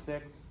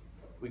 2p6.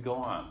 We go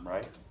on,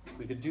 right?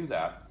 We could do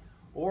that.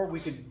 Or we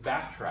could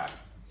backtrack.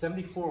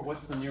 74,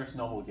 what's the nearest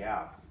noble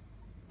gas?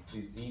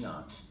 The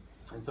xenon.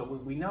 And so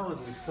what we know is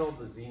we filled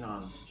the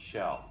xenon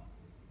shell.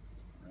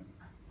 Right?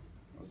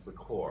 That was the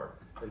core.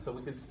 And so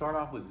we could start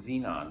off with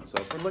xenon. So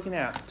if we're looking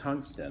at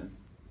tungsten,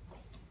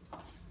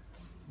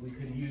 we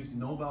could use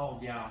Nobel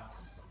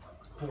gas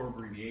core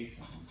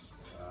abbreviations,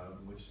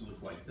 which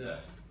look like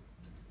this.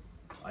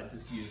 I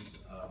just use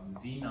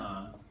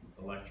xenon's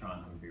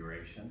electron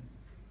configuration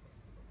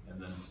and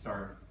then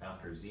start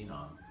after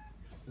xenon.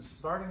 So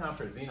starting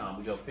after xenon,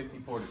 we go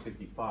 54 to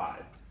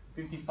 55.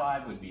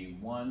 55 would be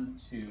 1,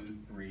 2,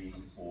 3,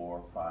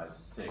 4, 5,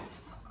 6,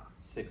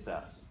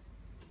 6s.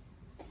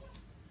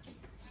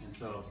 And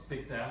so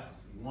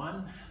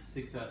 6s1,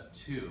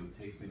 6s2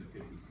 takes me to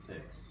 56.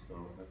 So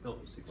I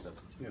built the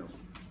 6s2.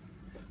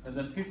 And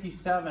then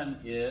 57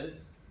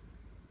 is,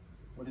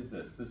 what is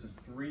this? This is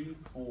 3,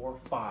 4,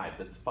 5.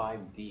 That's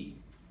 5D.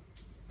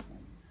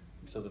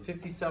 So the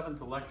 57th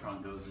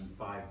electron goes in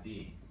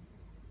 5D.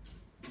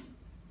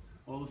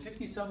 Well, the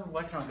 57th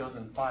electron goes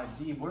in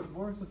 5D.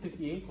 Where's the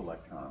 58th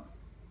electron?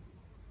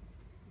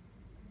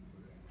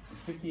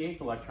 The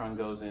 58th electron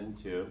goes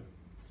into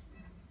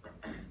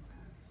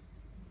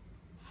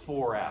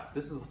 4F.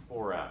 This is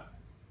 4F.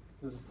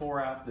 This is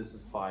 4F, this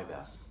is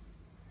 5F.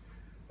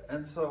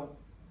 And so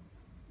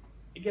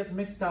it gets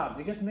mixed up.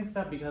 It gets mixed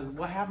up because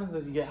what happens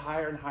is you get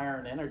higher and higher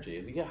in energy.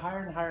 As you get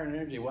higher and higher in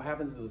energy, what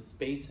happens is the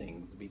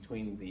spacing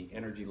between the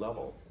energy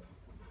levels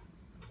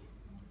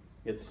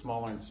gets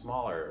smaller and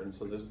smaller. And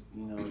so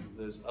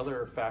there's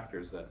other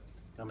factors that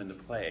come into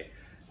play.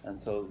 And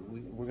so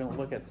we're going to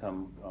look at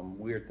some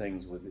weird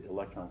things with the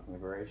electron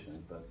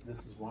configurations, but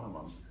this is one of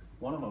them.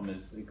 One of them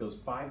is it goes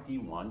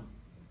 5D1, one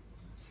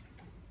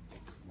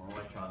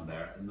electron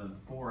there, and then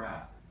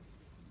 4F.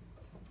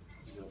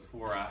 You go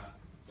 4F.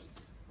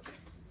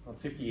 Well,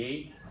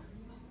 58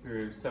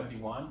 through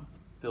 71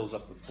 fills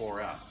up the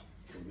 4F.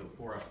 So we go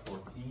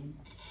 4F14,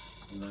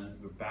 and then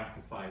we're back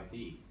to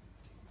 5D.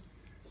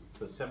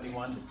 So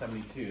 71 to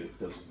 72, it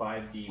goes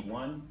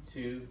 5D1,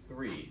 2,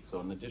 3. So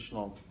an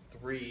additional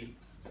 3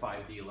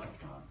 5D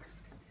electrons.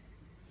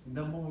 And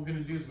then what we're going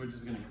to do is we're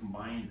just going to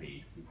combine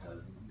these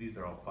because these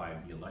are all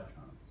 5D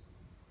electrons.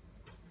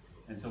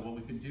 And so what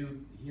we could do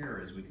here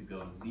is we could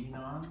go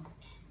xenon,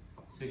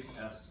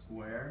 6s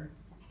squared,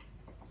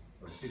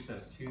 or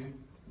 6s2,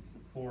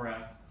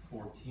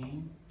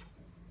 4f14,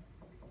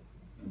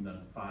 and then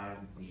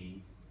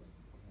 5d4.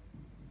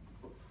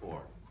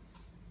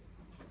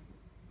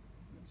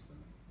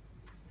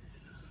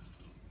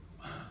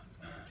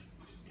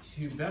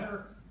 To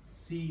better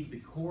see the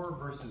core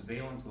versus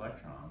valence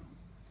electrons,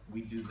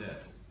 we do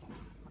this.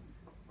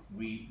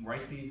 We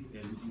write these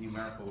in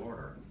numerical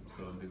order.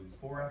 So do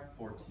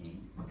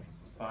 4f14,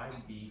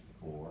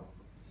 5d4,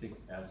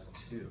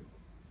 6s2.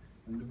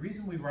 And the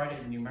reason we write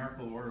it in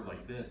numerical order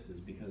like this is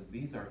because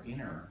these are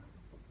inner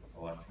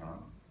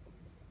electrons.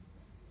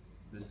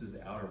 This is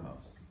the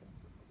outermost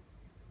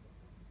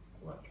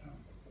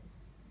electrons.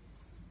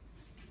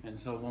 And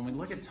so when we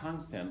look at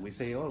tungsten, we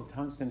say, oh,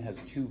 tungsten has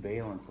 2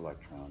 valence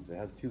electrons. It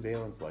has 2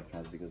 valence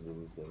electrons because of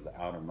this, the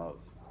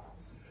outermost.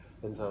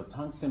 And so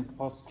tungsten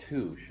plus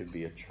 2 should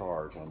be a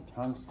charge on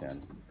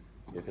tungsten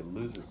if it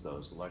loses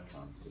those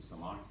electrons to some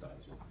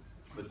oxidizer.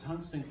 But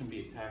tungsten can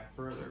be attacked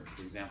further.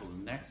 For example,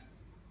 the next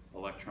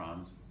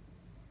electrons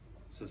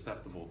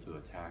susceptible to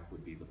attack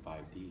would be the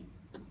 5D.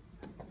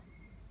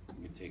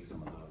 You can take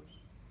some of those.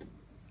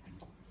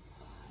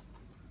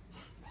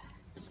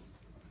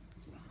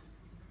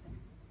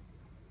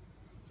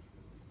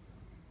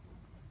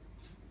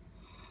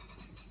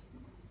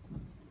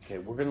 Okay,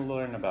 we're going to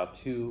learn about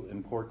 2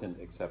 important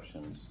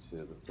exceptions to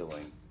the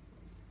filling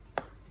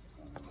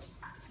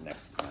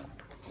next time.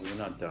 We're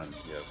not done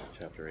yet with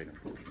chapter 8,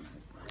 unfortunately.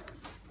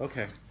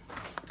 Okay,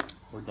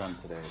 we're done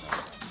today.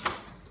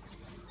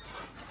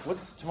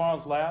 What's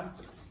tomorrow's lab?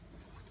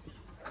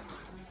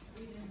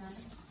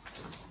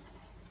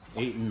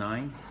 8 and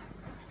 9?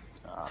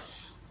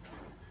 Gosh.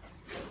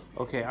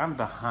 Okay, I'm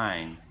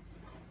behind.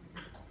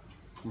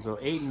 So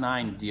 8 and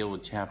 9 deal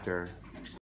with chapter